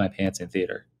pooped my pants in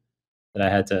theater. That I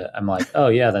had to, I'm like, oh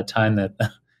yeah, that time that I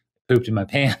pooped in my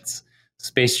pants.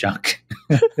 Space junk.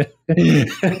 I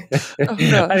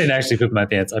didn't actually poop my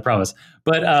pants, I promise.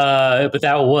 But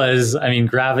that was, I mean,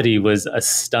 Gravity was a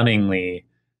stunningly,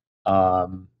 I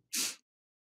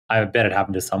bet it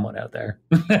happened to someone out there.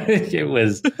 It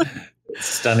was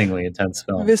stunningly intense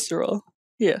film. Visceral,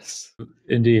 yes.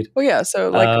 Indeed. Well, yeah,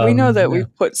 so like we know that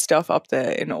we've put stuff up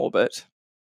there in orbit.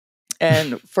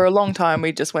 And for a long time,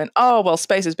 we just went, oh, well,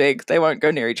 space is big. They won't go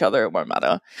near each other. It won't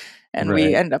matter. And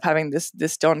we ended up having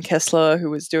this Don Kessler who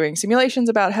was doing simulations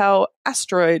about how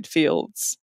asteroid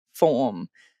fields form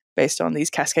based on these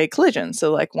cascade collisions.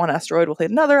 So like one asteroid will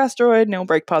hit another asteroid and it'll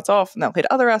break parts off and they'll hit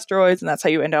other asteroids. And that's how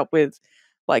you end up with,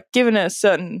 like, given a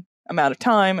certain amount of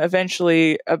time,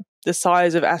 eventually the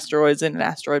size of asteroids in an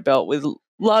asteroid belt will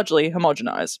largely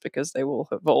homogenize because they will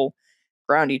have all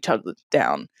ground each other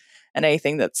down. And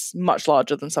anything that's much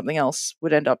larger than something else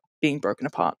would end up being broken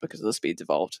apart because of the speeds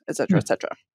involved, et cetera, et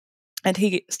cetera. And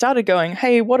he started going,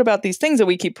 hey, what about these things that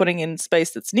we keep putting in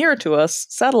space that's nearer to us?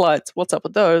 Satellites, what's up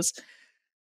with those?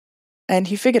 And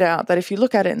he figured out that if you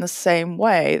look at it in the same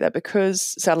way, that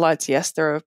because satellites, yes,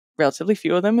 there are relatively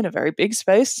few of them in a very big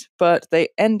space, but they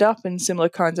end up in similar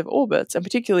kinds of orbits. And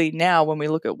particularly now when we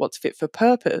look at what's fit for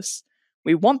purpose,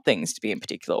 we want things to be in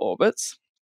particular orbits,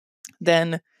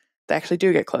 then they actually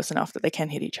do get close enough that they can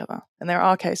hit each other. And there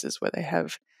are cases where they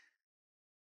have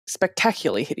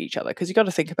spectacularly hit each other, because you've got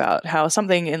to think about how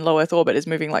something in low Earth orbit is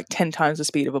moving like 10 times the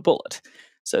speed of a bullet.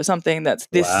 So something that's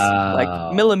this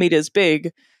like millimeters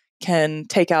big can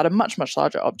take out a much, much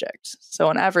larger object. So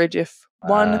on average, if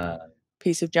one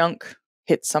piece of junk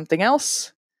hits something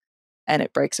else and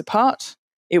it breaks apart,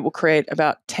 it will create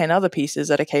about 10 other pieces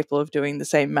that are capable of doing the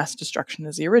same mass destruction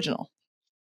as the original,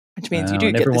 which means you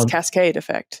do get this cascade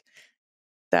effect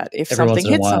that if something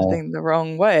hits something the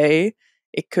wrong way,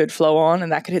 it could flow on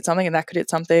and that could hit something and that could hit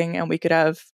something, and we could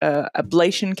have a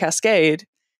ablation cascade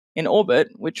in orbit,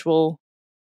 which will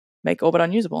make orbit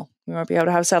unusable. We won't be able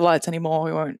to have satellites anymore.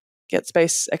 We won't get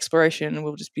space exploration.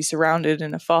 We'll just be surrounded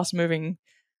in a fast-moving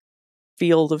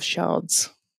field of shards.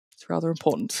 It's rather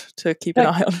important to keep an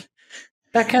eye on.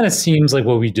 That kind of seems like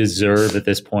what we deserve at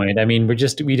this point. I mean,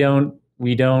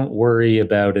 we don't worry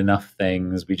about enough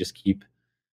things. We just keep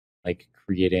like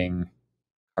creating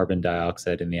carbon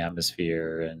dioxide in the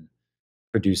atmosphere and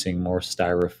producing more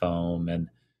styrofoam, and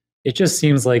it just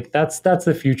seems like that's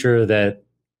the future that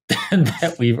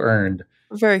that we've earned.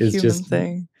 A very human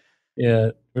thing.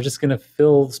 Yeah, we're just going to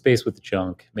fill space with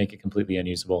junk, make it completely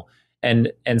unusable.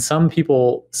 And some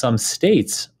people, some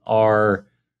states are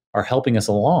helping us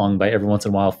along by every once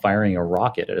in a while firing a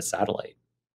rocket at a satellite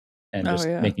and just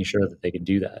making sure that they can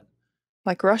do that.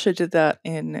 Like Russia did that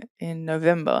in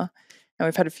November. And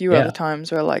we've had a few other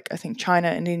times where, like, I think China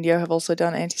and India have also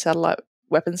done anti-satellite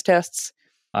weapons tests.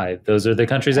 Those are the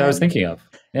countries I was thinking of.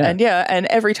 Yeah. And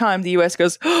every time the US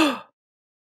goes,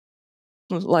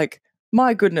 like,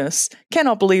 my goodness,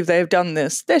 cannot believe they've done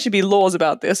this. There should be laws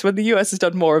about this, when the US has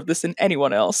done more of this than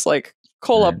anyone else. Like,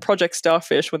 call up Project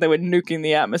Starfish when they were nuking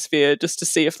the atmosphere just to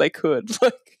see if they could.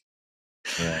 Like,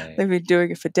 they've been doing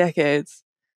it for decades.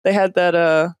 They had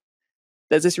that,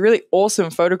 there's this really awesome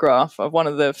photograph of one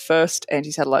of the first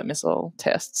anti-satellite missile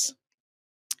tests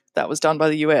that was done by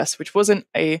the US, which wasn't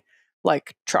a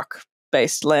like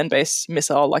truck-based, land-based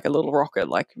missile, like a little rocket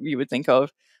like you would think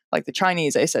of. Like the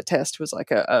Chinese ASAT test was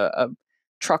like a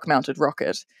truck-mounted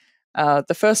rocket.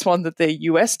 The first one that the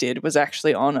US did was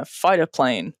actually on a fighter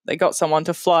plane. They got someone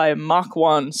to fly Mach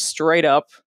 1 straight up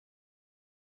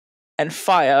and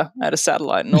fire at a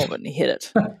satellite in orbit, and he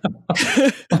hit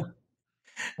it.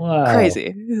 Wow.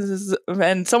 Crazy.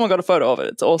 And someone got a photo of it.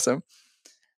 It's awesome.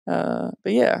 But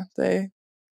yeah,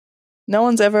 no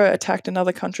one's ever attacked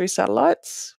another country's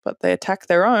satellites, but they attack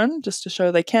their own just to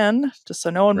show they can, just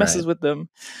so no one messes with them.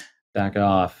 Back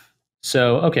off.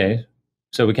 So, okay.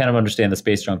 So we kind of understand the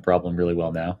space junk problem really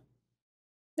well now.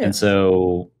 Yes. And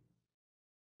so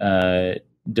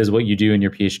does what you do in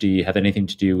your PhD have anything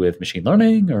to do with machine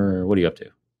learning, or what are you up to?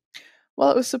 Well,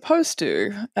 it was supposed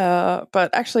to, but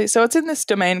actually, so it's in this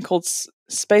domain called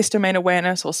space domain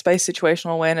awareness or space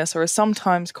situational awareness, or is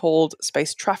sometimes called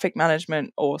space traffic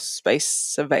management or space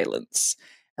surveillance.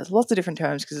 There's lots of different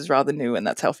terms because it's rather new, and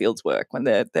that's how fields work. When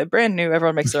they're brand new,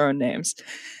 everyone makes their own names.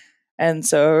 And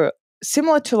so,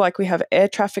 similar to like we have air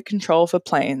traffic control for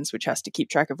planes, which has to keep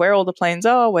track of where all the planes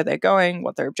are, where they're going,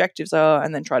 what their objectives are,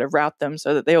 and then try to route them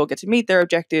so that they all get to meet their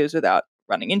objectives without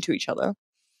running into each other.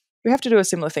 We have to do a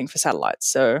similar thing for satellites.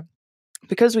 So,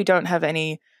 because we don't have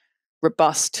any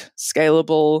robust,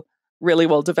 scalable, really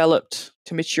well developed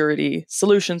to maturity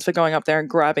solutions for going up there and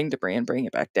grabbing debris and bringing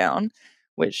it back down,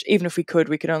 which even if we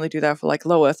could only do that for like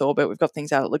low Earth orbit. We've got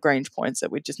things out at Lagrange points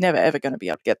that we're just never ever going to be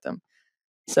able to get them.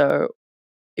 So,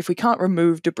 if we can't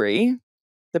remove debris,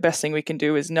 the best thing we can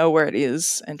do is know where it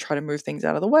is and try to move things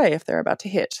out of the way if they're about to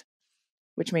hit,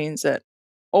 which means that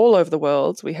all over the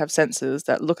world, we have sensors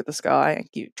that look at the sky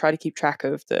and try to keep track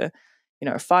of the,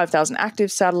 5,000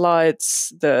 active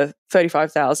satellites, the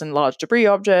 35,000 large debris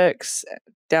objects,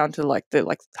 down to like the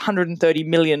 130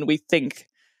 million we think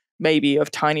maybe of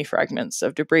tiny fragments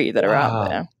of debris that are out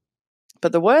there.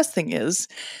 But the worst thing is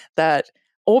that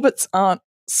orbits aren't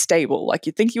stable. Like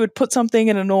you'd think you would put something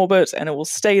in an orbit and it will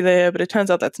stay there, but it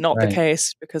turns out that's not the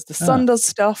case because the sun does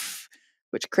stuff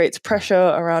which creates pressure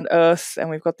around Earth, and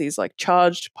we've got these like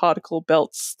charged particle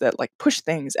belts that like push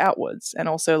things outwards. And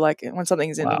also like when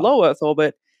something's in low Earth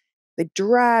orbit, they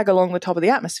drag along the top of the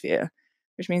atmosphere,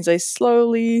 which means they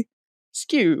slowly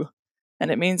skew.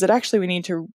 And it means that actually we need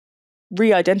to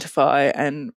re-identify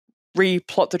and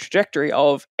replot the trajectory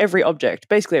of every object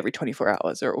basically every 24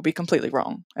 hours, or it will be completely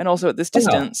wrong. And also at this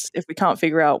distance, if we can't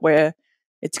figure out where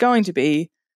it's going to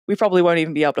be, we probably won't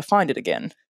even be able to find it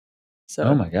again. So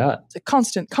oh my God. It's a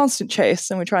constant chase,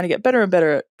 and we're trying to get better and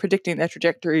better at predicting their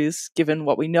trajectories given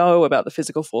what we know about the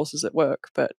physical forces at work,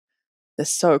 but they're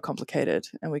so complicated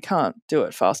and we can't do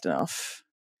it fast enough.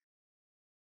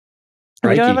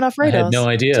 We don't have enough radars I had no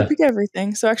idea to pick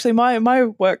everything. So actually my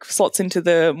work slots into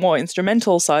the more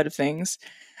instrumental side of things,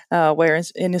 where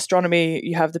in astronomy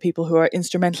you have the people who are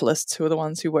instrumentalists, who are the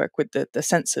ones who work with the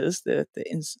sensors,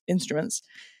 the instruments.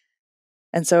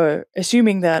 And so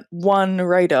assuming that one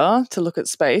radar to look at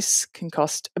space can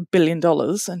cost $1 billion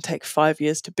and take 5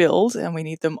 years to build, and we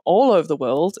need them all over the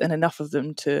world and enough of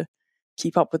them to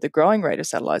keep up with the growing rate of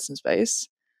satellites in space,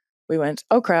 we went,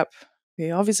 oh crap,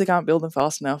 we obviously can't build them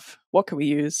fast enough. What can we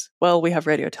use? Well, we have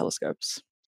radio telescopes.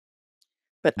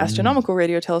 But astronomical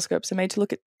radio telescopes are made to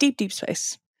look at deep, deep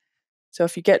space. So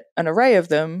if you get an array of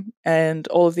them and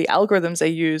all of the algorithms they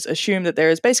use assume that there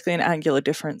is basically an angular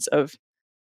difference of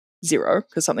 0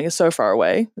 because something is so far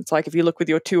away. It's like if you look with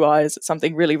your two eyes at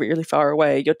something really, really far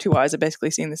away, your two eyes are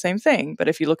basically seeing the same thing. But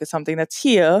if you look at something that's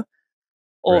here,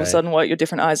 all of a sudden what your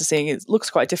different eyes are seeing looks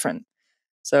quite different.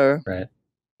 So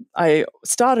I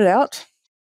started out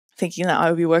thinking that I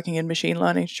would be working in machine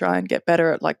learning to try and get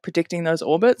better at like predicting those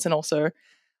orbits and also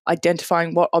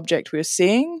identifying what object we were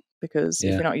seeing, because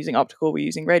if we're not using optical, we're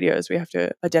using radios. We have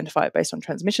to identify it based on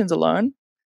transmissions alone.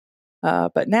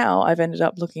 But now I've ended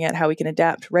up looking at how we can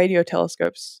adapt radio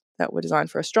telescopes that were designed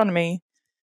for astronomy,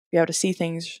 be able to see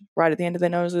things right at the end of their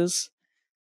noses,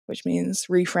 which means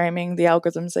reframing the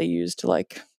algorithms they use to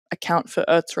like account for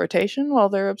Earth's rotation while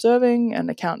they're observing and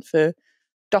account for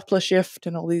Doppler shift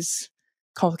and all these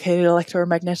complicated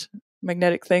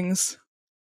electromagnetic things,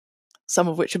 some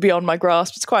of which are beyond my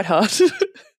grasp. It's quite hard.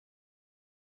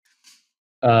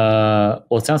 Well,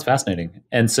 it sounds fascinating.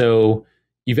 And so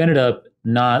you've ended up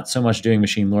not so much doing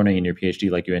machine learning in your PhD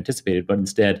like you anticipated, but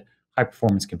instead high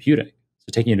performance computing. So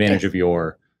taking advantage of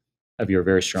your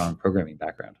very strong programming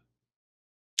background.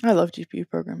 I love GPU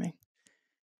programming.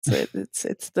 So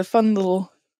it's the fun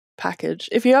little package.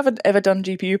 If you haven't ever done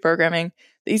GPU programming,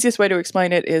 the easiest way to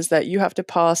explain it is that you have to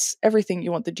pass everything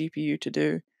you want the GPU to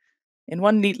do in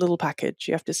one neat little package.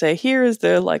 You have to say, here is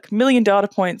the like million data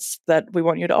points that we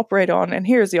want you to operate on, and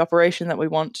here is the operation that we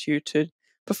want you to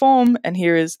perform, and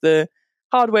here is the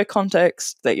hardware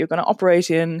context that you're going to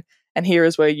operate in, and here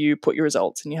is where you put your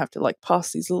results. And you have to like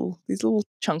pass these little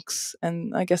chunks,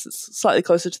 and I guess it's slightly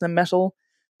closer to the metal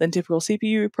than typical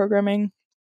CPU programming.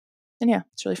 And yeah,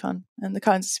 it's really fun, and the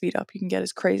kinds of speed up you can get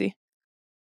is crazy.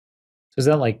 So is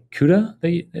that like CUDA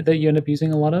that you end up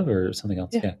using a lot of, or something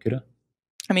else? Yeah, CUDA.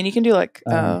 I mean, you can do like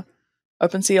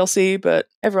OpenCLC, but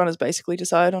everyone has basically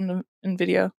decided on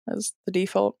NVIDIA as the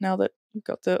default now that you've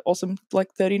got the awesome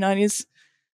like 3090s.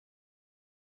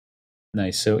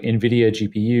 Nice. So NVIDIA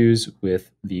GPUs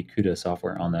with the CUDA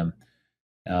software on them.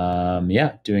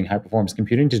 doing high performance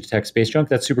computing to detect space junk.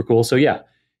 That's super cool. So yeah,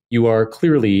 you are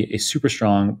clearly a super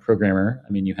strong programmer.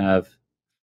 I mean, you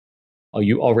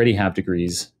already have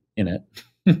degrees in it.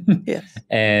 Yes.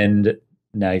 And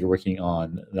now you're working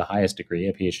on the highest degree,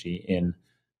 a PhD in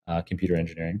computer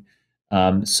engineering.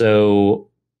 So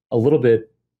a little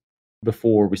bit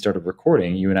before we started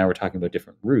recording, you and I were talking about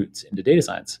different routes into data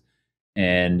science.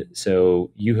 And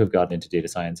so you have gotten into data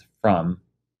science from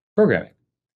programming.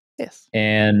 Yes.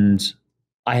 And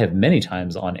I have many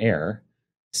times on air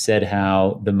said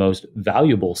how the most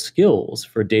valuable skills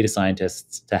for data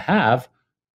scientists to have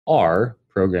are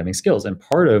programming skills. And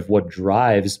part of what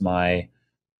drives my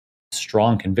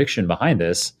strong conviction behind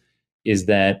this is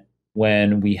that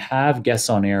when we have guests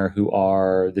on air who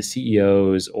are the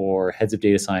CEOs or heads of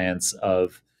data science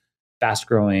of fast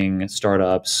growing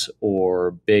startups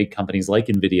or big companies like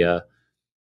NVIDIA,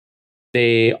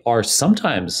 they are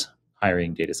sometimes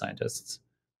hiring data scientists.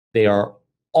 They are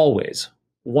always,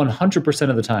 100%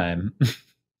 of the time,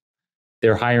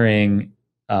 they're hiring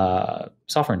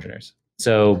software engineers.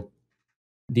 So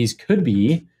these could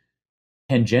be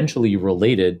tangentially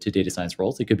related to data science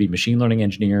roles. It could be machine learning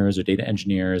engineers or data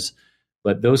engineers,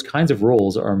 but those kinds of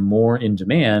roles are more in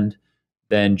demand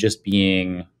than just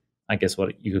being, I guess,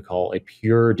 what you could call a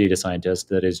pure data scientist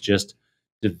that is just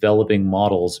developing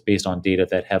models based on data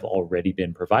that have already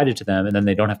been provided to them, and then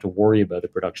they don't have to worry about the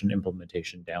production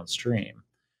implementation downstream.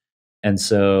 And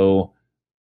so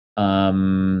I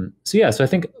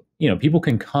think people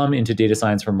can come into data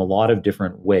science from a lot of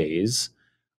different ways.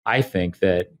 I think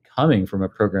that coming from a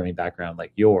programming background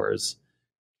like yours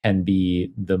can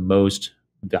be the most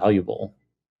valuable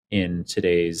in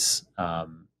today's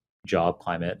job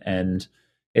climate. And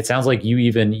it sounds like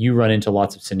you run into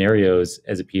lots of scenarios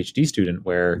as a PhD student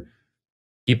where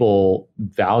people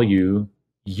value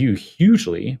you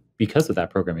hugely because of that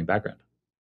programming background.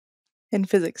 In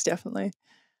physics, definitely.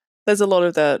 There's a lot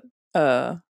of that,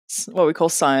 what we call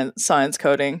science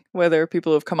coding, where there are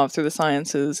people who have come up through the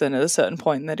sciences, and at a certain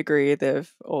point in their degree,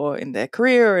 or in their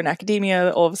career or in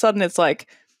academia, all of a sudden it's like,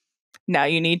 now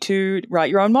you need to write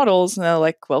your own models. And they're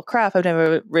like, well, crap, I've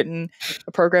never written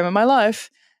a program in my life.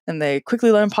 And they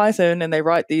quickly learn Python, and they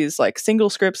write these like single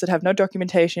scripts that have no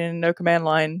documentation, no command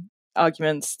line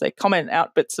arguments. They comment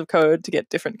out bits of code to get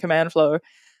different command flow.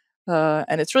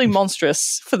 And it's really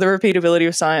monstrous for the repeatability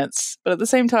of science. But at the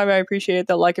same time, I appreciate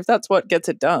that, like, if that's what gets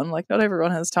it done, like, not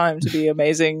everyone has time to be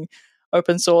amazing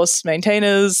open source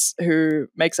maintainers who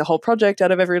makes a whole project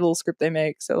out of every little script they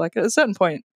make. So, like, at a certain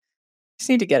point, you just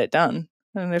need to get it done.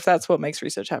 And if that's what makes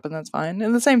research happen, that's fine.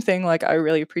 And the same thing, like, I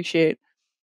really appreciate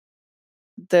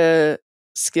the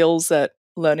skills that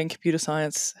learning computer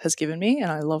science has given me.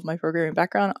 And I love my programming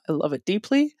background. I love it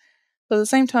deeply. But at the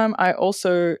same time, I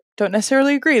also don't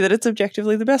necessarily agree that it's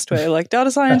objectively the best way. Like, data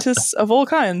scientists of all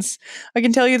kinds, I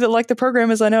can tell you that, like, the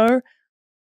programmers I know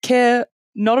care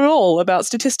not at all about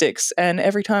statistics. And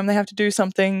every time they have to do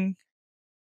something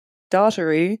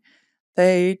data-y,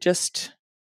 they just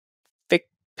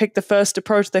pick the first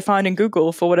approach they find in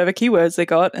Google for whatever keywords they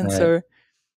got. And so,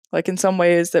 like, in some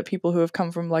ways that people who have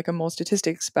come from like a more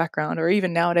statistics background, or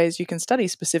even nowadays you can study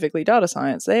specifically data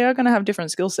science, they are going to have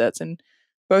different skill sets, and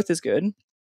both is good.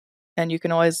 And you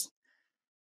can always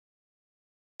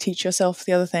teach yourself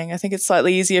the other thing. I think it's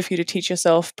slightly easier for you to teach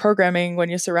yourself programming when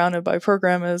you're surrounded by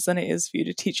programmers than it is for you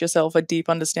to teach yourself a deep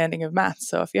understanding of maths.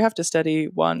 So if you have to study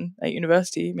one at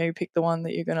university, maybe pick the one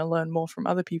that you're going to learn more from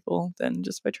other people than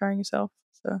just by trying yourself.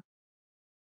 So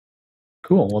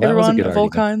cool. Well, that was a good of all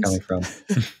argument kinds. coming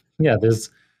from. Yeah, there's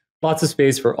lots of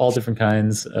space for all different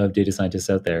kinds of data scientists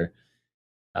out there.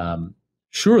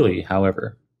 Surely,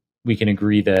 however, we can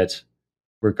agree that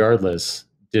regardless,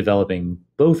 developing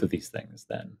both of these things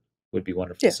then would be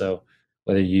wonderful. Yeah. So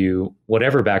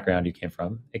whatever background you came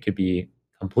from, it could be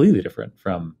completely different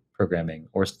from programming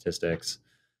or statistics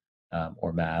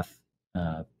or math.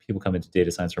 People come into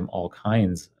data science from all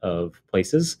kinds of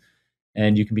places,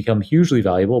 and you can become hugely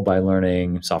valuable by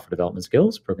learning software development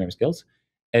skills, programming skills,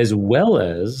 as well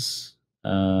as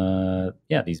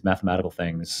these mathematical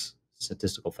things,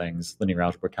 statistical things, linear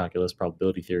algebra, calculus,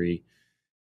 probability theory,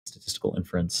 statistical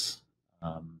inference,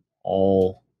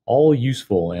 all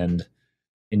useful. And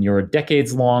in your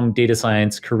decades-long data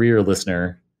science career,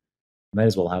 listener, you might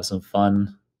as well have some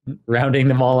fun rounding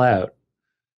them all out.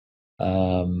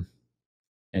 And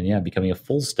yeah, becoming a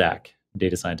full stack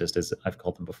data scientist, as I've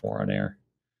called them before on air.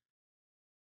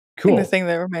 Cool. I think the thing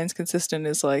that remains consistent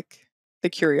is like the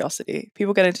curiosity.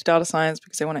 People get into data science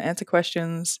because they want to answer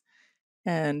questions.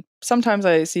 And sometimes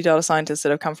I see data scientists that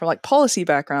have come from like policy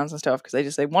backgrounds and stuff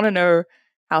because they want to know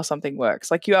how something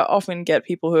works. Like you often get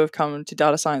people who have come to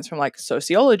data science from like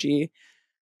sociology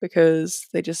because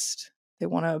they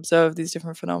want to observe these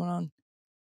different phenomena.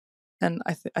 And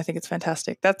I think it's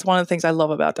fantastic. That's one of the things I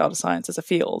love about data science as a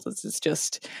field. It's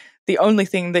just the only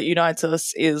thing that unites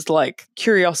us is like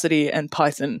curiosity and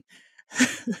Python.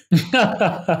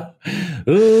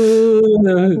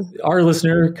 Ooh, our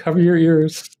listener, cover your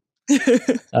ears.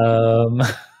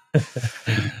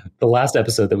 The last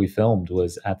episode that we filmed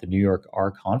was at the New York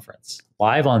R conference,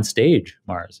 live on stage,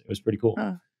 Mars. It was pretty cool.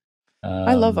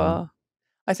 I love R.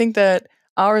 I think that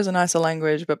R is a nicer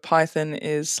language, but Python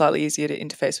is slightly easier to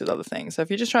interface with other things. So if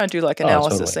you're just trying to do like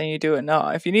analysis, then you do it now.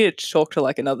 If you need to talk to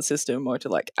like another system or to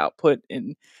like output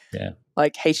in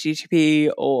like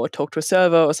HTTP or talk to a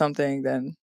server or something,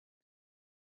 then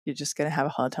you're just going to have a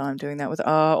hard time doing that with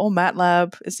R. Or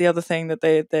MATLAB is the other thing that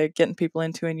they're getting people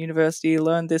into in university.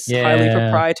 Learn this highly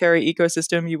proprietary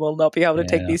ecosystem. You will not be able to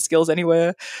take these skills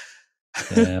anywhere.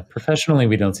 Professionally,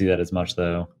 we don't see that as much,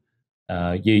 though.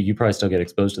 You probably still get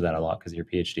exposed to that a lot because of your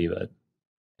PhD, but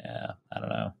I don't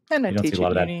know. And I teach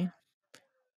at uni.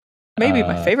 Maybe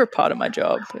my favorite part of my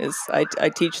job is I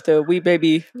teach the wee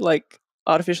baby like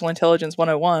Artificial Intelligence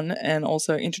 101 and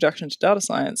also Introduction to Data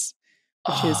Science,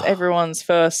 which is everyone's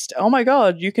first, oh my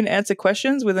God, you can answer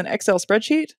questions with an Excel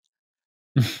spreadsheet?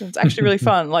 It's actually really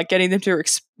fun, like getting them to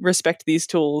respect these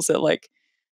tools that like,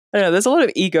 I don't know, there's a lot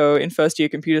of ego in first year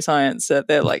computer science that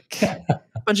they're like a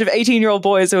bunch of 18-year-old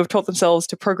boys who have taught themselves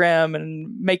to program and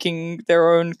making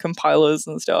their own compilers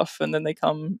and stuff. And then they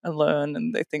come and learn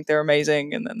and they think they're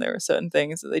amazing. And then there are certain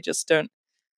things that they just don't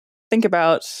think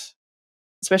about,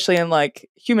 especially in like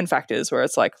human factors where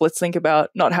it's like, let's think about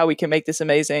not how we can make this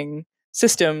amazing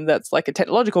system that's like a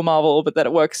technological marvel, but that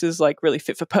it works is like really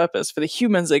fit for purpose for the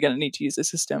humans that are going to need to use the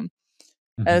system.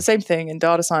 Mm-hmm. And the same thing in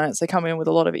data science, they come in with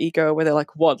a lot of ego where they're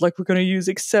like, what, like we're going to use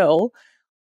Excel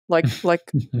like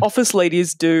office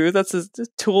ladies do. That's a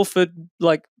tool for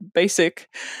like basic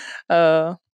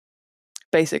the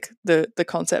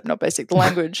concept, not basic, the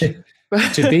language. To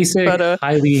basic,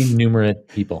 highly numerate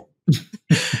people.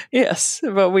 Yes,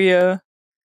 but we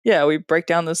break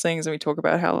down those things and we talk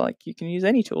about how like you can use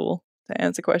any tool to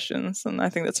answer questions, and I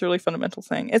think that's a really fundamental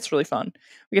thing. It's really fun.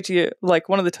 We get to like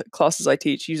one of the classes I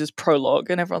teach uses Prolog,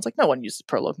 and everyone's like, no one uses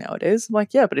Prolog nowadays. I'm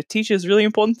like, yeah, but it teaches really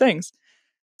important things.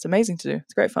 It's amazing to do.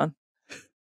 It's great fun.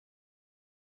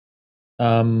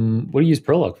 What do you use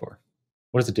Prolog for?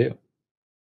 What does it do?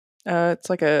 It's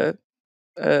like a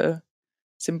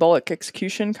symbolic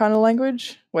execution kind of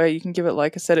language where you can give it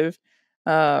like a set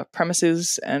of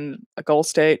premises and a goal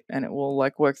state, and it will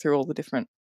like work through all the different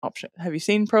options. Have you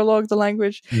seen Prolog, the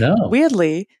language? No.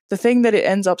 Weirdly, the thing that it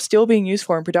ends up still being used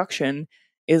for in production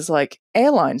is like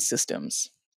airline systems,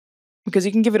 because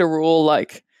you can give it a rule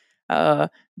like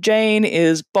Jane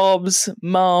is Bob's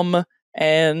mum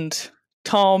and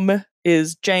Tom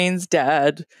is Jane's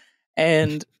dad,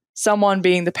 and someone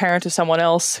being the parent of someone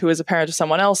else who is a parent of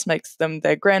someone else makes them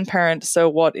their grandparent. So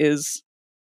what is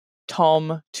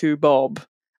Tom to Bob?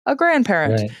 A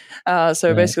grandparent.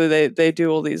 Right. Basically they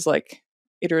do all these like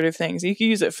iterative things. You can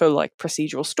use it for like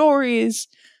procedural stories,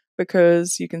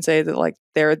 because you can say that like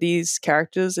there are these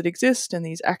characters that exist and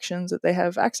these actions that they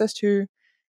have access to,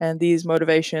 and these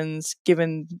motivations,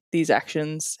 given these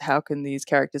actions, how can these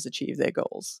characters achieve their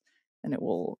goals? And it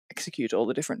will execute all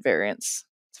the different variants.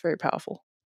 It's very powerful.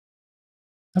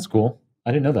 That's cool.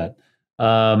 I didn't know that.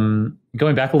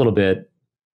 Going back a little bit,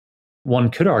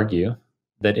 one could argue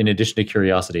that in addition to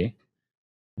curiosity,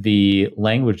 the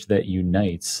language that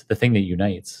unites, the thing that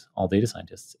unites all data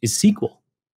scientists is SQL.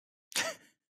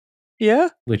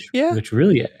 Which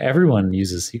really everyone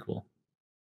uses SQL.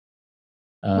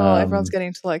 Well, everyone's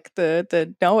getting to like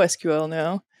the no SQL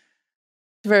now.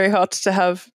 It's very hard to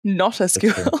have not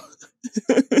SQL.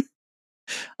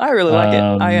 I really like it.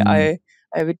 I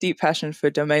have a deep passion for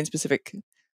domain-specific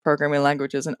programming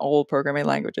languages and all programming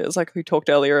languages. Like we talked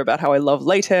earlier about how I love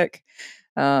LaTeX,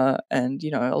 and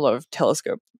a lot of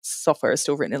Telescope software is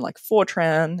still written in like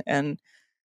Fortran, and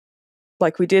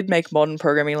like we did make modern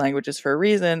programming languages for a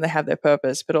reason. They have their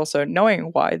purpose, but also knowing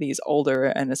why these older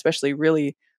and especially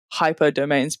really hyper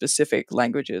domain-specific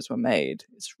languages were made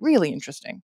is really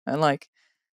interesting. And like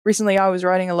recently, I was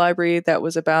writing a library that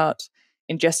was about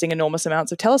ingesting enormous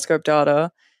amounts of Telescope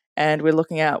data. And we're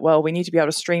looking at, well, we need to be able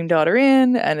to stream data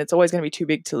in, and it's always going to be too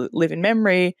big to live in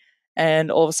memory.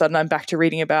 And all of a sudden, I'm back to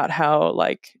reading about how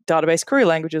like database query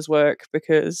languages work,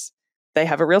 because they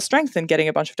have a real strength in getting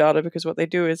a bunch of data, because what they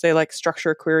do is they like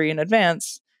structure a query in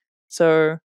advance.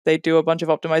 So they do a bunch of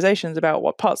optimizations about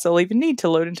what parts they'll even need to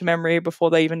load into memory before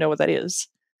they even know what that is.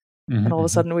 Mm-hmm. And all of a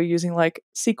sudden, we're using like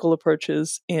SQL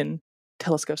approaches in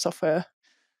Telescope software.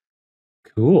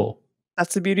 Cool.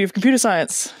 That's the beauty of computer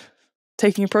science.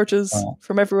 Taking approaches Well,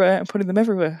 from everywhere and putting them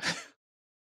everywhere.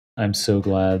 I'm so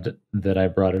glad that I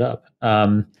brought it up.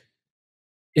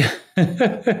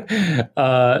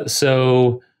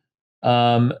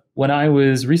 When I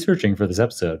was researching for this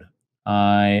episode,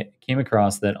 I came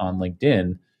across that on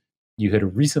LinkedIn, you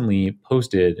had recently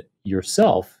posted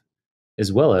yourself,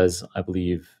 as well as, I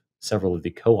believe, several of the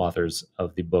co-authors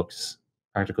of the books,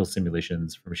 Practical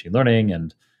Simulations for Machine Learning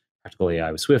and Practical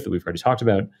AI with Swift that we've already talked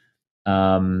about,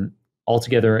 all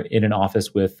together in an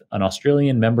office with an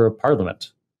Australian member of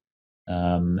parliament.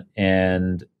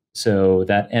 And so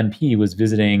that MP was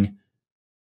visiting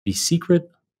the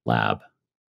secret lab.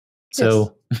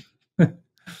 So,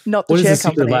 not the what is chair the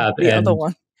secret company, lab? the other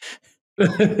one.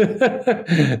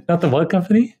 Not the what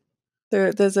company?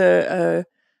 There's a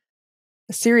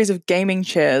series of gaming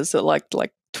chairs that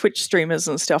like Twitch streamers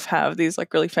and stuff have, these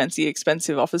like really fancy,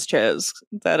 expensive office chairs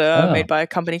that are made by a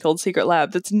company called Secret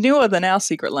Lab. That's newer than our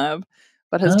Secret Lab,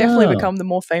 but has definitely become the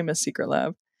more famous Secret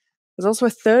Lab. There's also a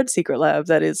third Secret Lab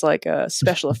that is like a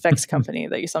special effects company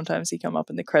that you sometimes see come up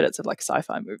in the credits of like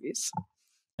sci-fi movies.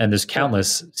 And there's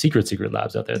countless secret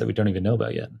labs out there that we don't even know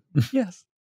about yet. Yes.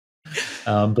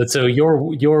 But so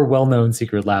your well-known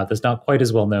secret lab is not quite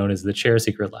as well known as the chair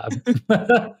secret lab.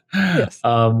 Yes.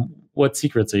 What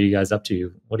secrets are you guys up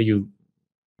to? What are you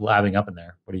labbing up in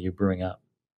there? What are you brewing up?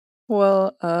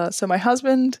 Well, so my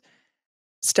husband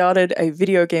started a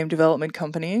video game development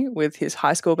company with his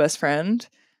high school best friend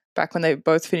back when they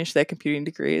both finished their computing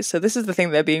degrees. So this is the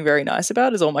thing they're being very nice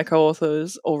about, is all my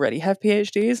co-authors already have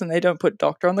PhDs and they don't put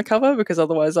doctor on the cover, because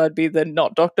otherwise I'd be the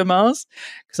not Dr. Mars,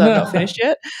 because I'm not finished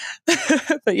yet.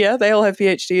 But yeah, they all have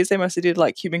PhDs. They mostly did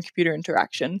like human-computer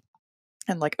interaction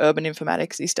and like urban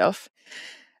informatics-y stuff.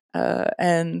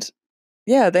 And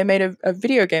yeah, they made a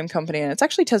video game company, and it's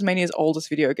actually Tasmania's oldest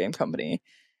video game company.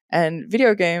 And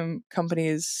video game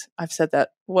companies, I've said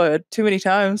that word too many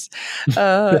times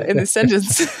in this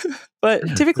sentence, but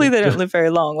typically they don't live very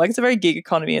long. Like, it's a very gig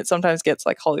economy. It sometimes gets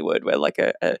like Hollywood, where like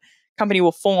a company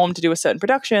will form to do a certain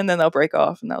production, then they'll break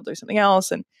off and they'll do something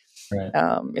else. And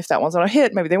if that one's not a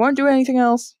hit, maybe they won't do anything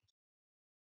else.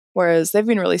 Whereas they've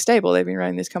been really stable. They've been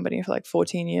running this company for like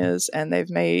 14 years, and they've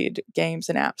made games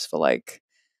and apps for like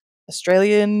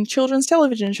Australian children's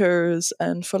television shows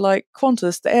and for like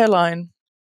Qantas, the airline.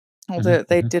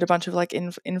 They did a bunch of like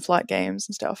in-flight games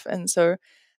and stuff. And so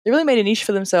they really made a niche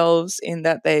for themselves in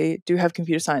that they do have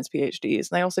computer science PhDs.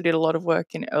 And they also did a lot of work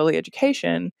in early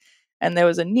education. And there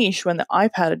was a niche when the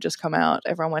iPad had just come out.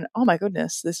 Everyone went, oh my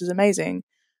goodness, this is amazing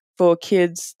for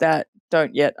kids that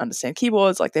don't yet understand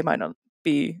keyboards. Like, they might not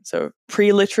be so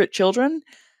pre-literate children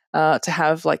to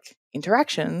have like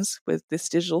interactions with this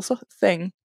digital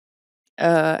thing.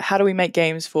 How do we make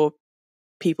games for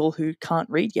people who can't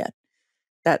read yet,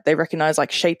 that they recognize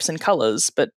like shapes and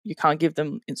colors, but you can't give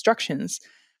them instructions?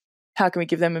 How can we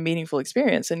give them a meaningful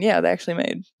experience? And yeah, they actually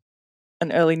made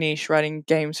an early niche writing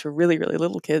games for really, really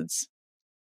little kids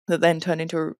that then turned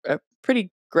into a pretty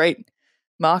great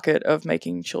market of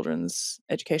making children's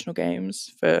educational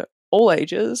games for all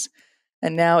ages.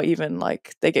 And now even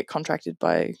like they get contracted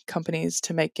by companies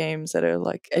to make games that are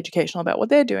like educational about what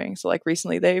they're doing. So like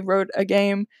recently they wrote a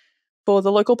game for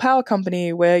the local power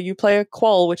company where you play a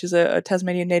quoll, which is a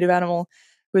Tasmanian native animal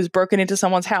who has broken into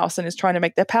someone's house and is trying to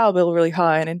make their power bill really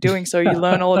high. And in doing so, you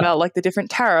learn all about like the different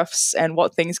tariffs and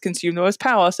what things consume the most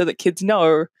power, so that kids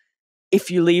know if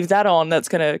you leave that on, that's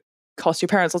going to cost your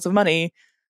parents lots of money,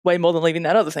 way more than leaving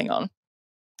that other thing on.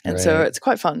 And so it's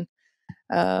quite fun.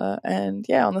 And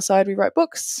yeah, on the side, we write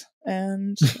books.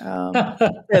 And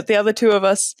the other two of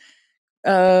us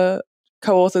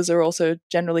co-authors are also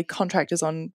generally contractors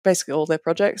on basically all their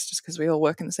projects, just because we all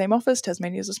work in the same office.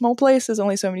 Tasmania is a small place. There's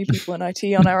only so many people in IT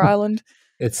on our island.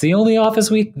 It's the only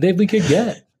office we could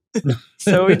get.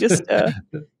 So we just,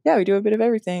 we do a bit of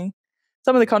everything.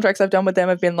 Some of the contracts I've done with them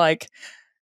have been like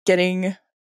getting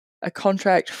a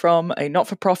contract from a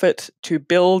not-for-profit to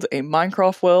build a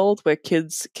Minecraft world where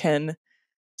kids can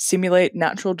simulate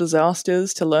natural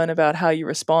disasters to learn about how you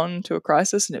respond to a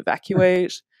crisis and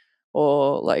evacuate,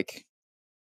 or like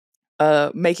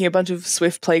making a bunch of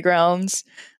Swift playgrounds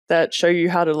that show you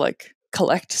how to like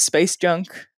collect space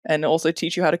junk and also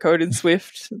teach you how to code in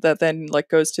Swift, that then like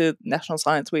goes to National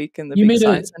Science Week and the big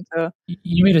science center.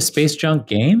 You made a space junk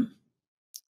game?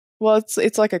 Well,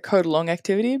 it's like a code along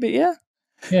activity, but yeah.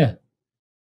 Yeah.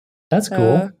 That's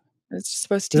cool. It's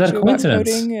supposed to teach you about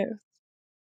coding. Yeah.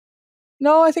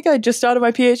 No, I think I just started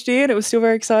my PhD and it was still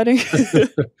very exciting.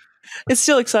 It's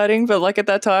still exciting, but like at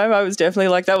that time, I was definitely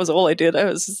like, that was all I did. I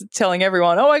was telling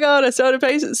everyone, oh my God, I started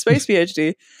a space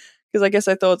PhD. because I guess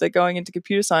I thought that going into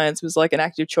computer science was like an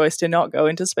active choice to not go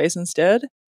into space instead.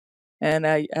 And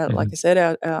like I said,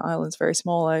 our island's very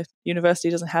small. Our university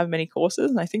doesn't have many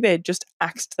courses, and I think they had just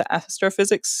axed the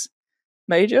astrophysics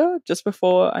major just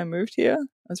before I moved here.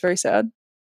 I was very sad,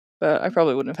 but I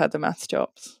probably wouldn't have had the maths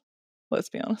jobs. Let's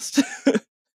be honest.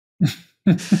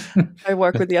 I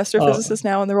work with the astrophysicists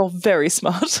now, and they're all very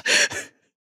smart.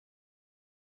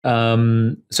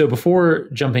 So before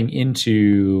jumping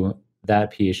into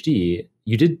that PhD,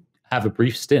 you did have a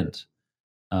brief stint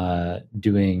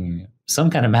doing some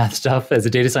kind of math stuff as a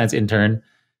data science intern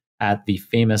at the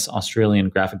famous Australian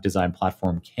graphic design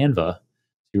platform Canva.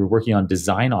 You were working on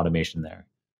design automation there.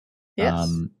 Yes.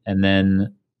 And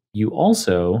then you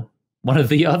also, one of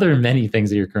the other many things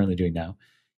that you're currently doing now,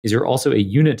 is you're also a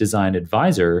unit design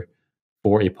advisor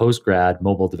for a post-grad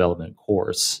mobile development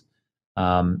course.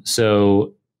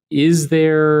 So is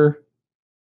there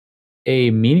a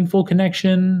meaningful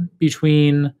connection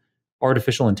between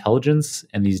artificial intelligence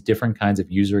and these different kinds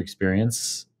of user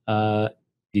experiences that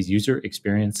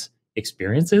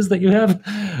you have?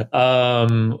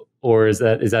 Or is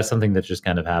that something that just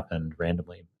kind of happened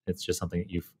randomly? It's just something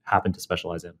that you've happened to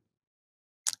specialize in.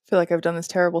 I feel like I've done this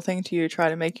terrible thing to you, try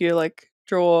to make you like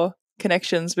draw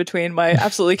connections between my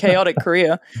absolutely chaotic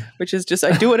career, which is just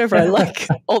I do whatever I like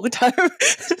all the time.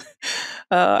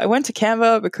 I went to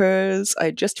Canva because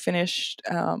I just finished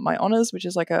my honors, which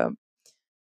is like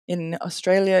in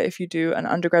Australia, if you do an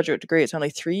undergraduate degree, it's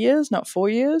only 3 years, not 4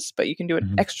 years, but you can do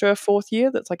an extra fourth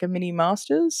year that's like a mini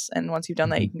master's. And once you've done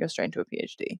that, you can go straight into a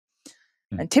PhD.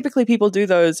 And typically people do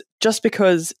those just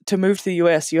because to move to the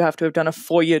US, you have to have done a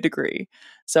 4-year degree.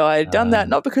 So I had done that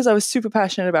not because I was super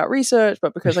passionate about research,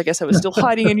 but because I guess I was still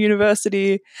hiding in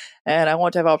university and I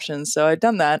want to have options. So I'd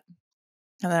done that.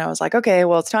 And then I was like, okay,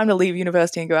 well, it's time to leave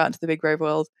university and go out into the big brave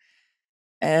world.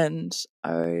 And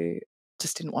I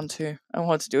just didn't want to. I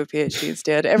wanted to do a PhD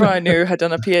instead. Everyone I knew had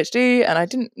done a PhD, and I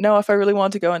didn't know if I really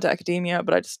wanted to go into academia,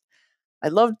 but I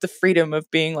loved the freedom of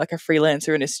being like a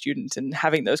freelancer and a student and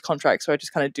having those contracts. So I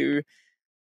just kind of do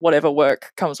whatever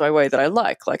work comes my way that I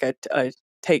like. Like I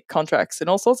take contracts and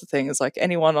all sorts of things. Like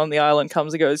anyone on the island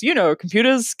comes and goes,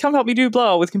 computers, come help me do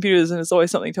blah with computers. And it's always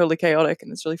something totally chaotic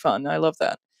and it's really fun. I love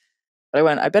that. But I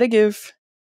went, I better give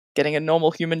getting a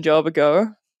normal human job a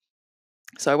go.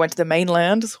 So I went to the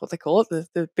mainland, is what they call it,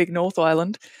 the big North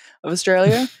Island of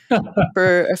Australia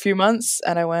for a few months.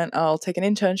 And I went, I'll take an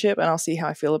internship and I'll see how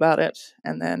I feel about it.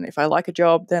 And then if I like a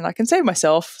job, then I can save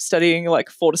myself studying like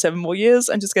 4 to 7 more years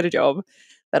and just get a job.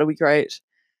 That'll be great.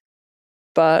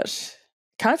 But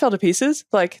kind of fell to pieces.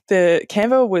 Like the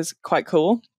Canva was quite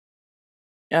cool.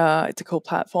 It's a cool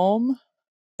platform.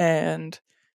 And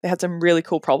they had some really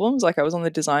cool problems. Like I was on the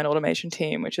design automation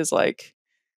team, which is like,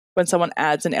 when someone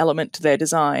adds an element to their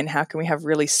design, how can we have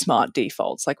really smart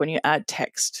defaults? Like when you add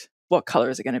text, what color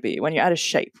is it going to be? When you add a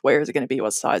shape, where is it going to be?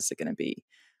 What size is it going to be?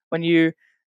 When you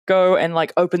go and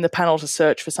like open the panel to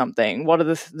search for something, what are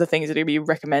the things that are going to be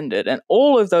recommended? And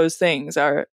all of those things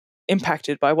are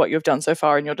impacted by what you've done so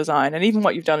far in your design and even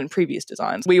what you've done in previous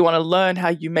designs. We want to learn how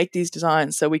you make these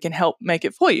designs so we can help make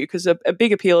it for you. Because a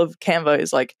big appeal of Canva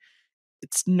is like,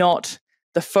 it's not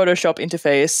the Photoshop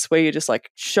interface where you're just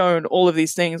like shown all of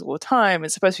these things all the time.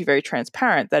 It's supposed to be very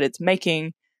transparent that it's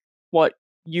making what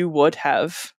you would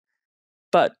have,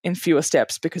 but in fewer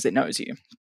steps because it knows you.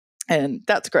 And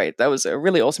that's great. That was a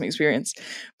really awesome experience.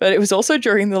 But it was also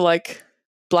during the like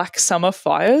black summer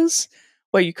fires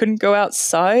where you couldn't go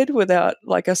outside without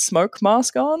like a smoke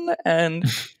mask on. And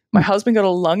my husband got a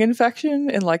lung infection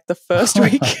in like the first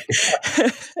week.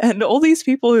 And all these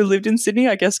people who lived in Sydney,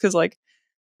 I guess, because like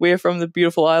we're from the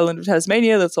beautiful island of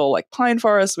Tasmania that's all like pine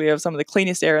forests. We have some of the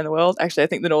cleanest air in the world. Actually, I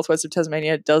think the northwest of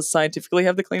Tasmania does scientifically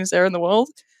have the cleanest air in the world.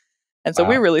 And so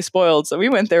we're really spoiled. So we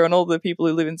went there and all the people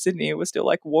who live in Sydney were still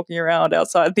like walking around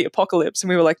outside the apocalypse. And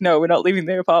we were like, no, we're not leaving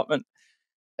the apartment.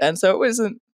 And so it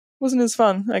wasn't as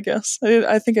fun, I guess.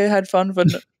 I think I had fun, but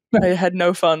I had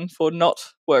no fun for not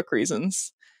work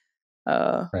reasons.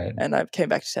 Right. And I came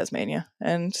back to Tasmania.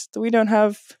 And we don't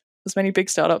have as many big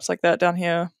startups like that down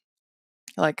here.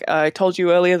 Like I told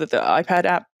you earlier that the iPad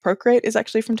app Procreate is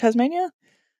actually from Tasmania.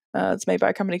 It's made by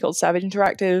a company called Savage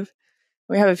Interactive.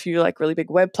 We have a few like really big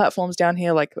web platforms down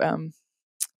here. Like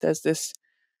there's this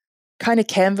kind of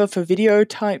Canva for video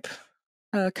type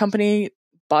company,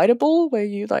 Biteable, where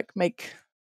you like make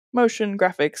motion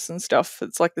graphics and stuff.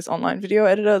 It's like this online video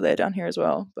editor. They're down here as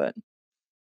well. But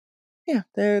yeah,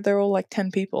 they're all like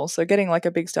 10 people. So getting like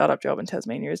a big startup job in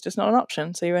Tasmania is just not an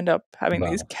option. So you end up having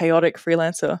these chaotic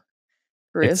freelancer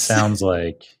careers. It sounds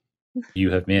like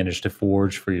you have managed to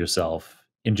forge for yourself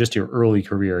in just your early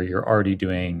career. You're already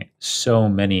doing so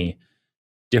many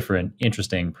different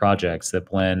interesting projects that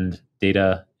blend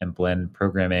data and blend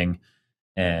programming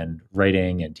and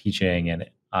writing and teaching. And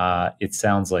it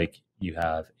sounds like you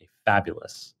have a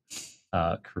fabulous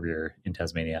career in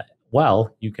Tasmania.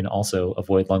 Well, you can also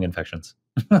avoid lung infections.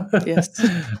 Yes.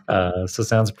 So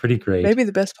sounds pretty great. Maybe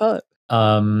the best part.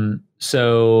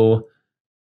 So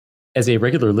as a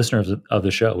regular listener of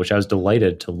the show, which I was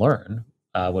delighted to learn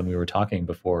when we were talking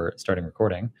before starting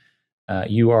recording,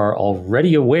 you are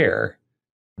already aware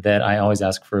that I always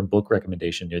ask for a book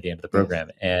recommendation near the end of the program.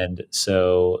 Yes. And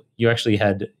so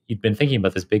you'd been thinking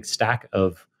about this big stack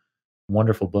of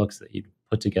wonderful books that you'd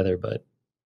put together, but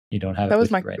you don't have that it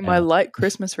was with you right my now. light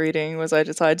Christmas reading was I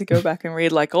decided to go back and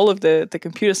read like all of the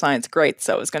computer science greats.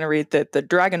 So I was going to read the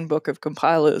Dragon Book of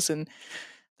compilers and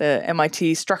the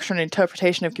MIT Structure and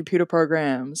Interpretation of Computer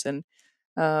Programs and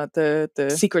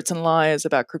the Secrets and Lies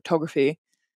about cryptography,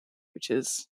 which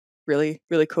is really,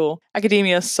 really cool.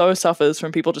 Academia so suffers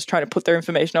from people just trying to put their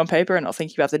information on paper and not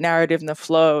thinking about the narrative and the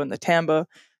flow and the timbre.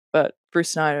 But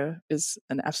Bruce Snyder is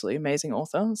an absolutely amazing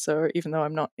author. So even though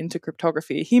I'm not into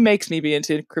cryptography, he makes me be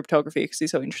into cryptography because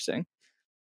he's so interesting.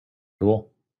 Cool.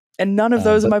 And none of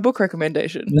those are my book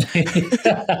recommendation.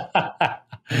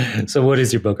 So what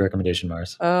is your book recommendation,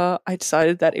 Mars? I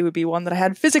decided that it would be one that I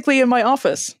had physically in my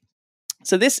office.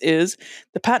 So this is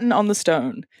The Pattern on the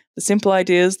Stone, The Simple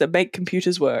Ideas That Make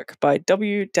Computers Work by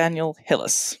W. Daniel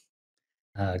Hillis.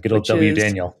 Good old W.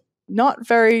 Daniel. Not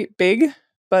very big,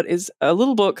 but is a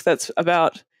little book that's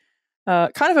about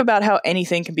kind of about how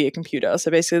anything can be a computer.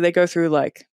 So basically they go through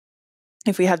like,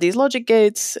 if we have these logic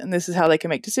gates and this is how they can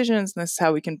make decisions and this is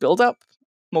how we can build up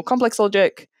more complex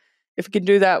logic. If we can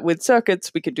do that with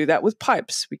circuits, we could do that with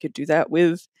pipes. We could do that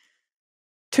with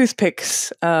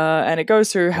toothpicks. And it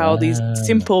goes through how these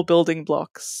simple building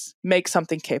blocks make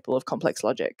something capable of complex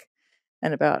logic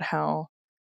and about how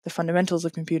the fundamentals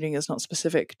of computing is not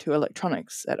specific to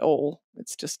electronics at all.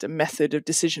 It's just a method of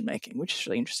decision making, which is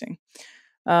really interesting.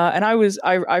 And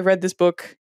I read this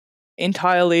book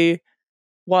entirely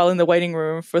while in the waiting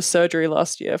room for surgery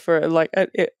last year. For like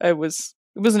it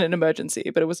wasn't an emergency,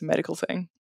 but it was a medical thing.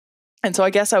 And so I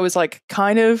guess I was like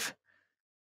kind of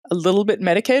a little bit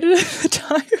medicated at the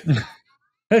time.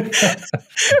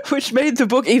 Which made the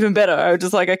book even better.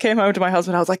 I came home to my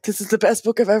husband. I was like, "This is the best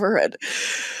book I've ever read,"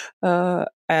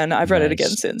 and I've read it again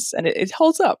since, and it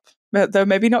holds up, though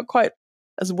maybe not quite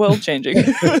as world changing.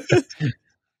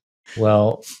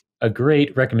 Well, a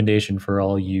great recommendation for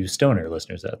all you stoner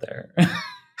listeners out there.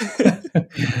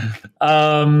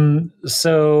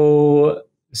 So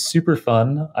super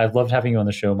fun. I've loved having you on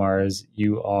the show, Mars.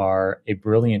 You are a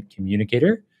brilliant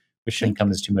communicator, which shouldn't come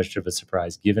as too much of a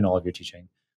surprise given all of your teaching.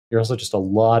 You're also just a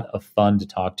lot of fun to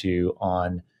talk to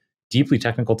on deeply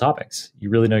technical topics. You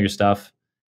really know your stuff.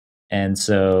 And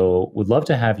so would love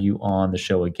to have you on the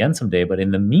show again someday. But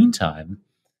in the meantime,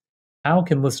 how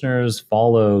can listeners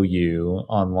follow you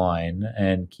online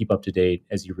and keep up to date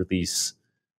as you release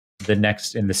the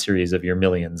next in the series of your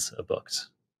millions of books?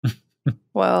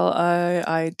 Well,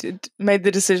 I made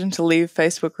the decision to leave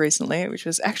Facebook recently, which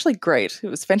was actually great. It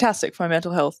was fantastic for my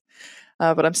mental health.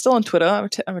 But I'm still on Twitter.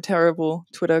 I'm a terrible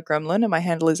Twitter gremlin, and my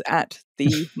handle is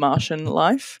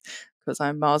 @TheMartianLife because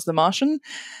I'm Mars the Martian.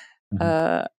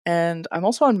 Mm-hmm. And I'm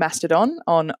also on Mastodon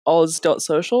on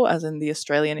oz.social, as in the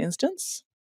Australian instance.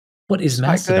 What is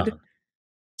Mastodon? Good.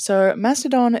 So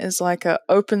Mastodon is like an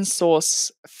open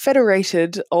source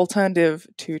federated alternative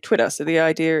to Twitter. So the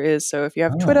idea is, so if you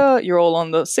have Twitter, you're all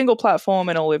on the single platform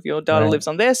and all of your data lives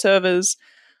on their servers.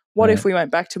 What if we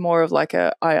went back to more of like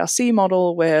a IRC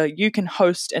model where you can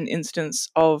host an instance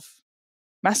of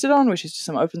Mastodon, which is just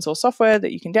some open source software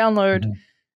that you can download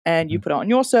and you put it on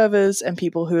your servers, and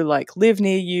people who like live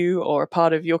near you or are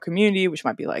part of your community, which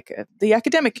might be like the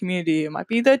academic community, it might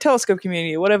be the telescope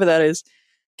community, or whatever that is,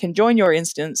 can join your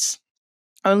instance.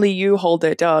 Only you hold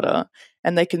their data,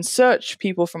 and they can search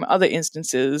people from other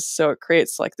instances. So it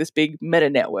creates like this big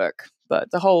meta network. But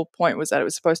the whole point was that it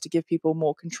was supposed to give people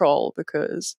more control,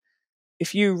 because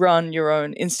if you run your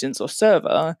own instance or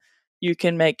server, you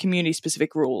can make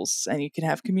community-specific rules and you can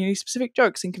have community-specific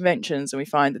jokes and conventions. And we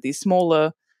find that these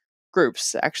smaller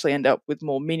groups actually end up with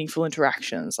more meaningful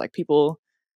interactions. Like people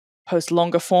post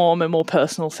longer form and more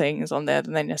personal things on there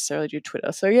than they necessarily do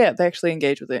Twitter. So yeah, they actually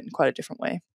engage with it in quite a different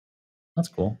way. That's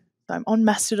cool. So I'm on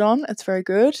Mastodon. It's very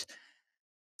good.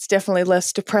 It's definitely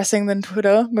less depressing than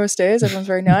Twitter most days. Everyone's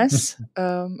very nice.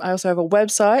 I also have a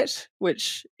website,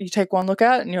 which you take one look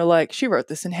at and you're like, she wrote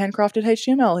this in handcrafted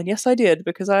HTML. And yes, I did,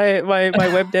 because my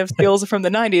web dev skills are from the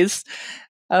 90s.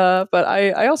 But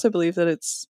I also believe that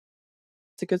it's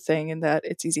It's a good thing in that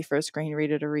it's easy for a screen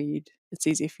reader to read. It's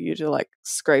easy for you to like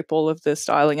scrape all of the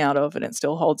styling out of, and it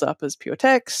still holds up as pure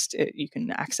text. You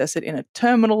can access it in a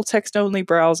terminal text-only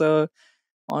browser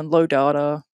on low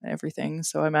data and everything.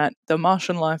 So I'm at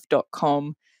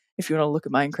themartianlife.com if you want to look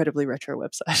at my incredibly retro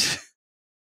website.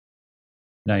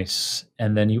 Nice.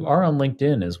 And then you are on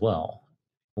LinkedIn as well.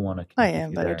 I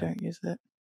am, but I don't use it.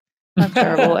 I'm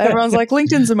terrible. Everyone's like,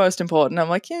 LinkedIn's the most important. I'm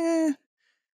like, yeah.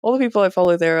 All the people I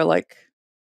follow there are like,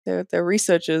 they're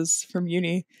researchers from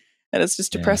uni, and it's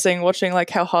just depressing watching like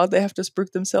how hard they have to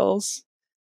spruik themselves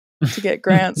to get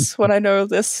grants. When I know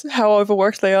this, how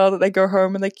overworked they are, that they go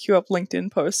home and they queue up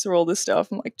LinkedIn posts or all this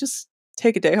stuff. I'm like, just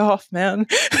take a day off, man.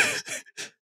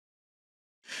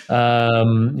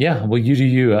 Yeah, well, you do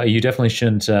you. You definitely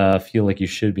shouldn't feel like you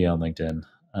should be on LinkedIn.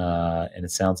 And it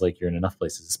sounds like you're in enough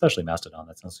places, especially Mastodon.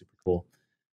 That sounds super cool.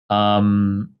 All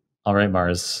right,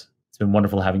 Mars. It's been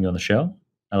wonderful having you on the show.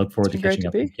 I look forward to catching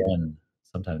up again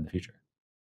sometime in the future.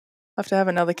 I have to have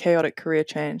another chaotic career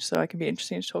change so I can be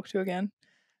interesting to talk to again.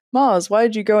 Mars, why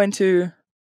did you go into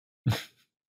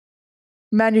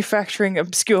manufacturing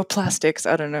obscure plastics?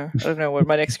 I don't know. I don't know what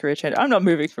my next career change. I'm not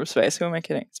moving from space. Who am I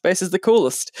kidding? Space is the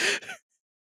coolest.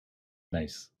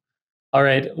 Nice. All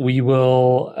right. We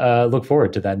will look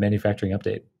forward to that manufacturing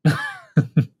update.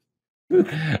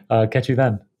 Catch you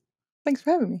then. Thanks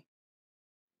for having me.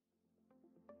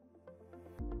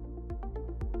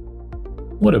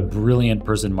 What a brilliant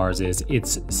person Mars is.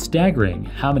 It's staggering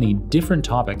how many different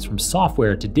topics from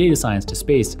software to data science to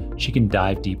space she can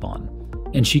dive deep on.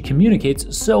 And she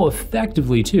communicates so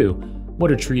effectively too.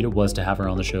 What a treat it was to have her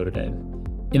on the show today.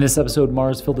 In this episode,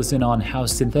 Mars filled us in on how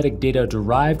synthetic data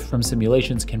derived from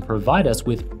simulations can provide us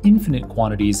with infinite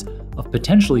quantities of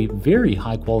potentially very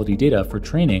high quality data for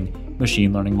training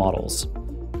machine learning models.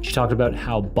 She talked about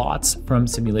how bots from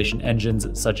simulation engines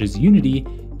such as Unity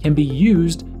can be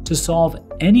used to solve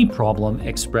any problem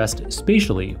expressed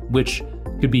spatially, which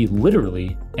could be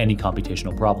literally any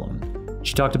computational problem.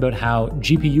 She talked about how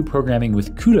GPU programming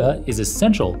with CUDA is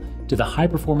essential to the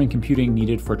high-performing computing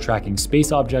needed for tracking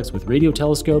space objects with radio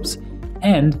telescopes,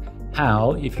 and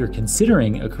how, if you're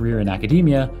considering a career in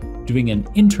academia, doing an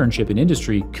internship in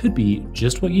industry could be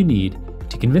just what you need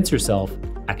to convince yourself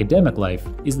academic life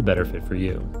is the better fit for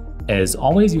you. As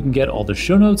always, you can get all the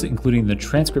show notes, including the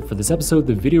transcript for this episode,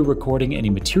 the video recording, any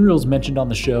materials mentioned on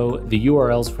the show, the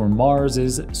URLs for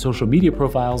Mars's social media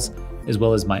profiles, as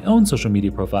well as my own social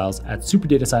media profiles at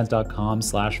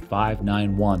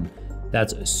superdatascience.com/591.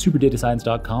 That's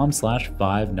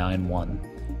superdatascience.com/591.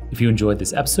 If you enjoyed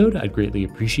this episode, I'd greatly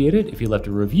appreciate it if you left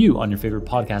a review on your favorite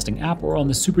podcasting app or on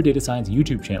the Super Data Science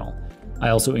YouTube channel. I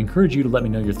also encourage you to let me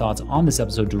know your thoughts on this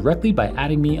episode directly by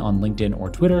adding me on LinkedIn or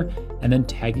Twitter and then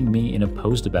tagging me in a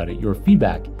post about it. Your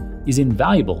feedback is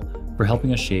invaluable for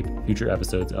helping us shape future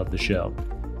episodes of the show.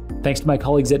 Thanks to my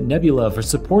colleagues at Nebula for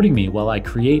supporting me while I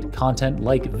create content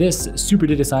like this Super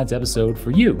Data Science episode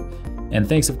for you. And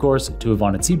thanks, of course, to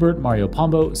Yvonne at Siebert, Mario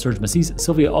Pombo, Serge Massis,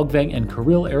 Sylvia Ogveng, and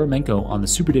Kirill Eremenko on the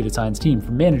Super Data Science team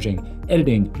for managing,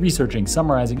 editing, researching,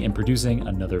 summarizing, and producing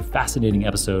another fascinating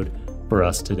episode for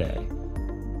us today.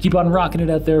 Keep on rocking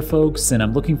it out there, folks, and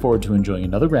I'm looking forward to enjoying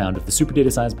another round of the Super Data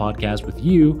Science podcast with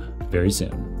you very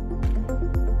soon.